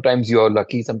 Sometimes you're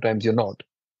lucky, sometimes you're not.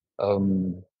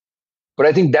 Um, but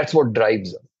I think that's what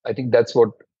drives us. I think that's what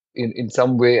in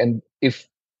some way. And if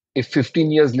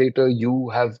 15 years later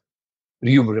you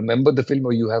remember the film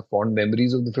or you have fond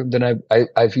memories of the film, then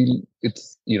I feel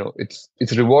it's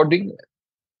it's rewarding,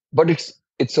 but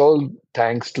it's all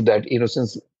thanks to that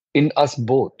innocence in us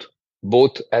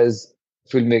both as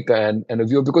filmmaker and a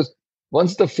viewer, because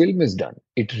once the film is done,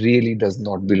 it really does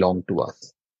not belong to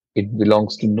us. It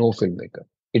belongs to no filmmaker.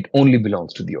 It only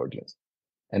belongs to the audience.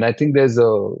 And I think there's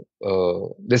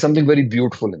something very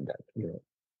beautiful in that,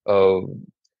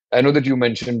 I know that you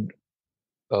mentioned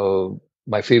uh,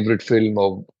 my favorite film,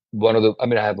 or one of the, I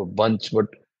mean, I have a bunch,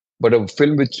 but a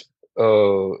film which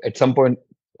at some point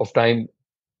of time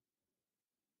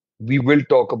we will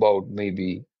talk about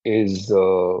maybe is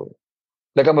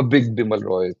like, I'm a big Bimal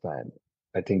Roy fan.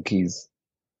 I think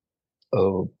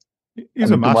uh, I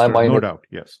He's a mean, to my master, mind, no doubt.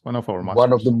 Yes, one of our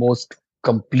one of the masters. most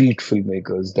complete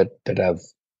filmmakers that I've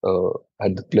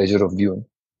had the pleasure of viewing.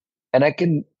 And I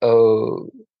can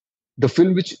the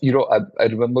film which I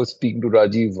remember speaking to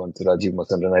Rajiv once, Rajiv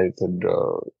Masand, and I said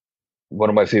one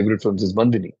of my favorite films is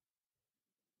Bandini.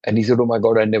 And he said, "Oh my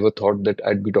God, I never thought that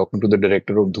I'd be talking to the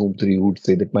director of Dhoom 3 who would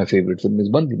say that my favorite film is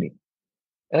Bandini."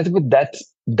 And I said, "But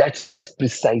that's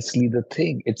precisely the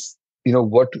thing. It's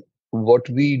what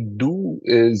we do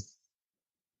is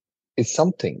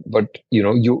something, but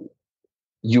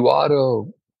you are a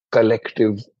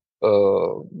collective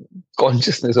uh,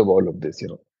 consciousness of all of this,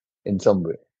 in some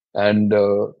way, and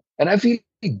I feel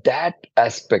that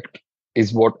aspect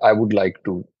is what I would like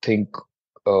to think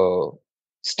uh,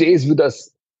 stays with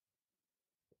us,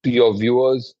 to your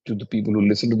viewers, to the people who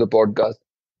listen to the podcast.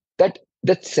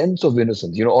 That sense of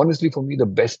innocence. Honestly, for me, the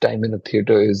best time in a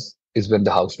theater is when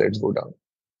the house lights go down.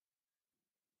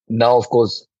 Now, of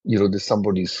course, there's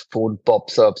somebody's phone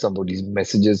pops up, somebody's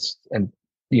messages, and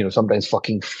sometimes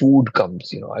fucking food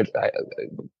comes.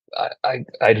 I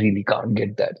really can't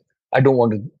get that. I don't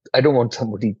want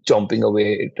somebody chomping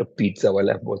away at a pizza while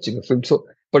I'm watching a film. So,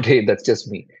 but hey, that's just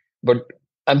me. But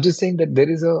I'm just saying that there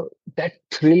is that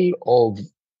thrill of,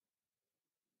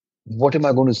 what am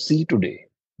I going to see today?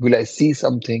 Will I see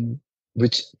something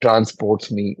which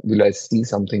transports me? Will I see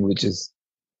something which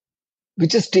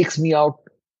just takes me out,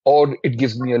 or it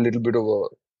gives me a little bit of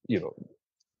you know,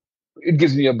 it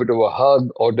gives me a bit of a hug,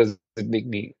 or does it make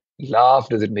me laugh?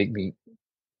 Does it make me,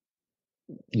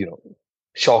 you know,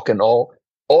 shock and awe?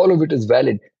 All of it is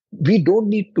valid. We don't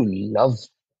need to love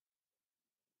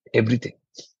everything.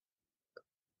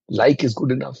 Like is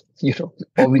good enough,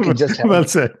 or we can just have Well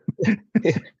said.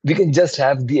 we can just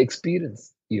have the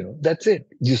experience. That's it.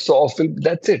 You saw a film.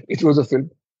 That's it. It was a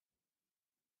film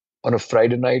on a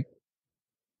Friday night,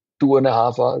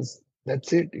 2.5 hours.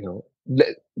 That's it.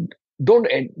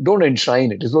 Don't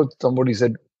enshrine it. Is what somebody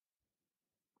said.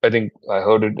 I think I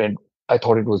heard it, and I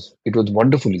thought it was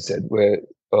wonderfully said. Where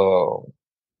uh,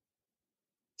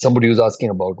 somebody was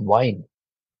asking about wine,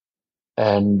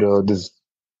 and this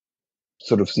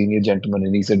sort of senior gentleman,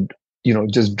 and he said,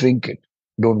 just drink it,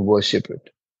 don't worship it,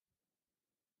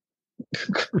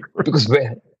 because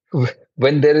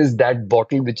when there is that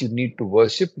bottle which you need to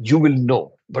worship, you will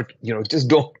know. But just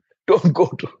don't go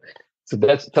to. So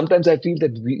that's, sometimes I feel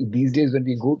that these days when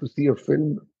we go to see a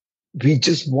film, we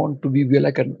just want to be, we're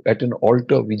like at an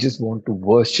altar. We just want to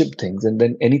worship things, and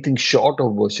then anything short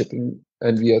of worshiping,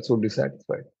 and we are so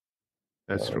dissatisfied.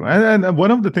 That's true. Um, And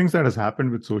one of the things that has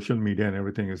happened with social media and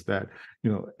everything is that,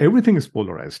 everything is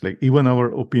polarized. Like even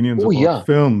our opinions oh about yeah,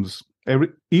 films,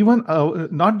 even our,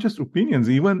 not just opinions,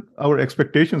 even our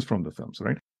expectations from the films,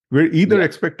 right? We're either yeah,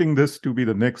 expecting this to be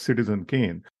the next Citizen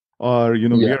Kane, or, we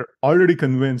yeah, are already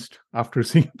convinced after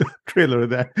seeing the trailer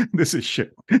that this is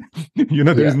shit. There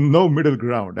is yeah. no middle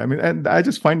ground. I mean, and I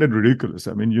just find that ridiculous.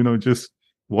 I mean, just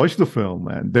watch the film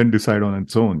and then decide on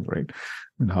its own, right?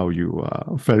 And how you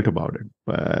felt about it.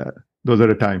 But those are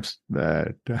the times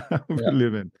that we Yeah.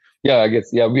 live in. Yeah, I guess.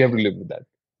 Yeah, we have to live with that.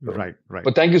 So, Right, right.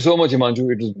 but thank you so much, Himanshu.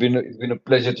 It's been a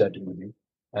pleasure chatting with you,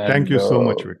 Thank and you so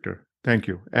much, Victor. Thank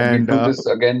you. we'll And do this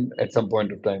again at some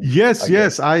point of time, yes, I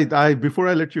yes. guess. I before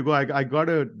I let you go, I got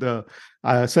the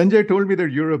Sanjay told me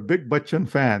that you're a big Bachchan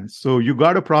fan, so you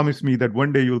got to promise me that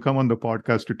one day you'll come on the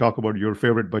podcast to talk about your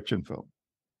favorite Bachchan film.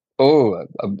 Oh,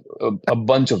 a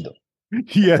bunch of them.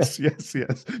 Yes, yes,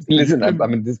 yes. You Listen, I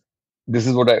can. mean, this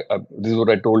is what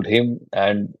I told him,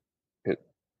 and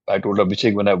I told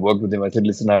Abhishek when I worked with him. I said,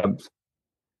 listen,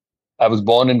 I was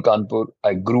born in Kanpur.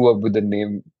 I grew up with a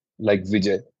name like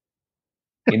Vijay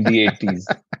in the 80s.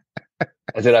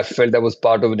 I said I felt I was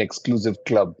part of an exclusive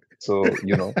club. So,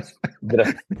 there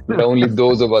are, there are only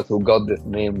those of us who got this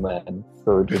name, man.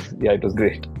 So it was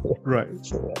great. Right.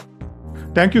 So, yeah.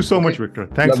 Thank you so much, Okay. Victor.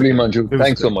 Thanks Lovely, again. Himanshu. It was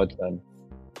Thanks so great. much, man.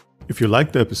 If you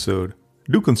liked the episode,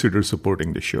 do consider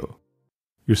supporting the show.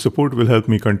 Your support will help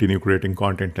me continue creating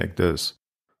content like this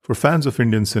for fans of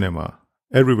Indian cinema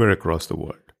everywhere across the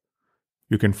world.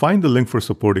 You can find the link for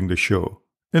supporting the show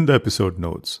in the episode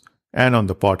notes and on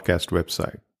the podcast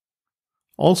website.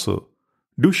 Also,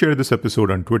 do share this episode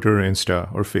on Twitter,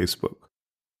 Insta, or Facebook.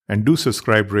 And do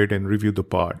subscribe, rate, and review the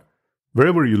pod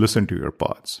wherever you listen to your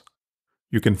pods.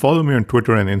 You can follow me on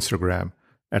Twitter and Instagram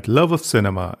at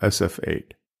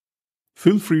loveofcinemasf8.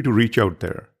 Feel free to reach out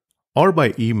there or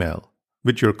by email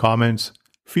with your comments,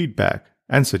 feedback,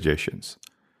 and suggestions.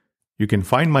 You can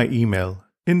find my email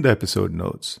in the episode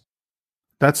notes.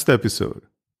 That's the episode.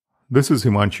 This is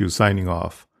Himanshu signing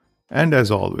off. And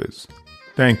as always,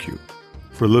 thank you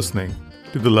for listening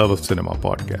to the Love of Cinema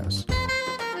podcast.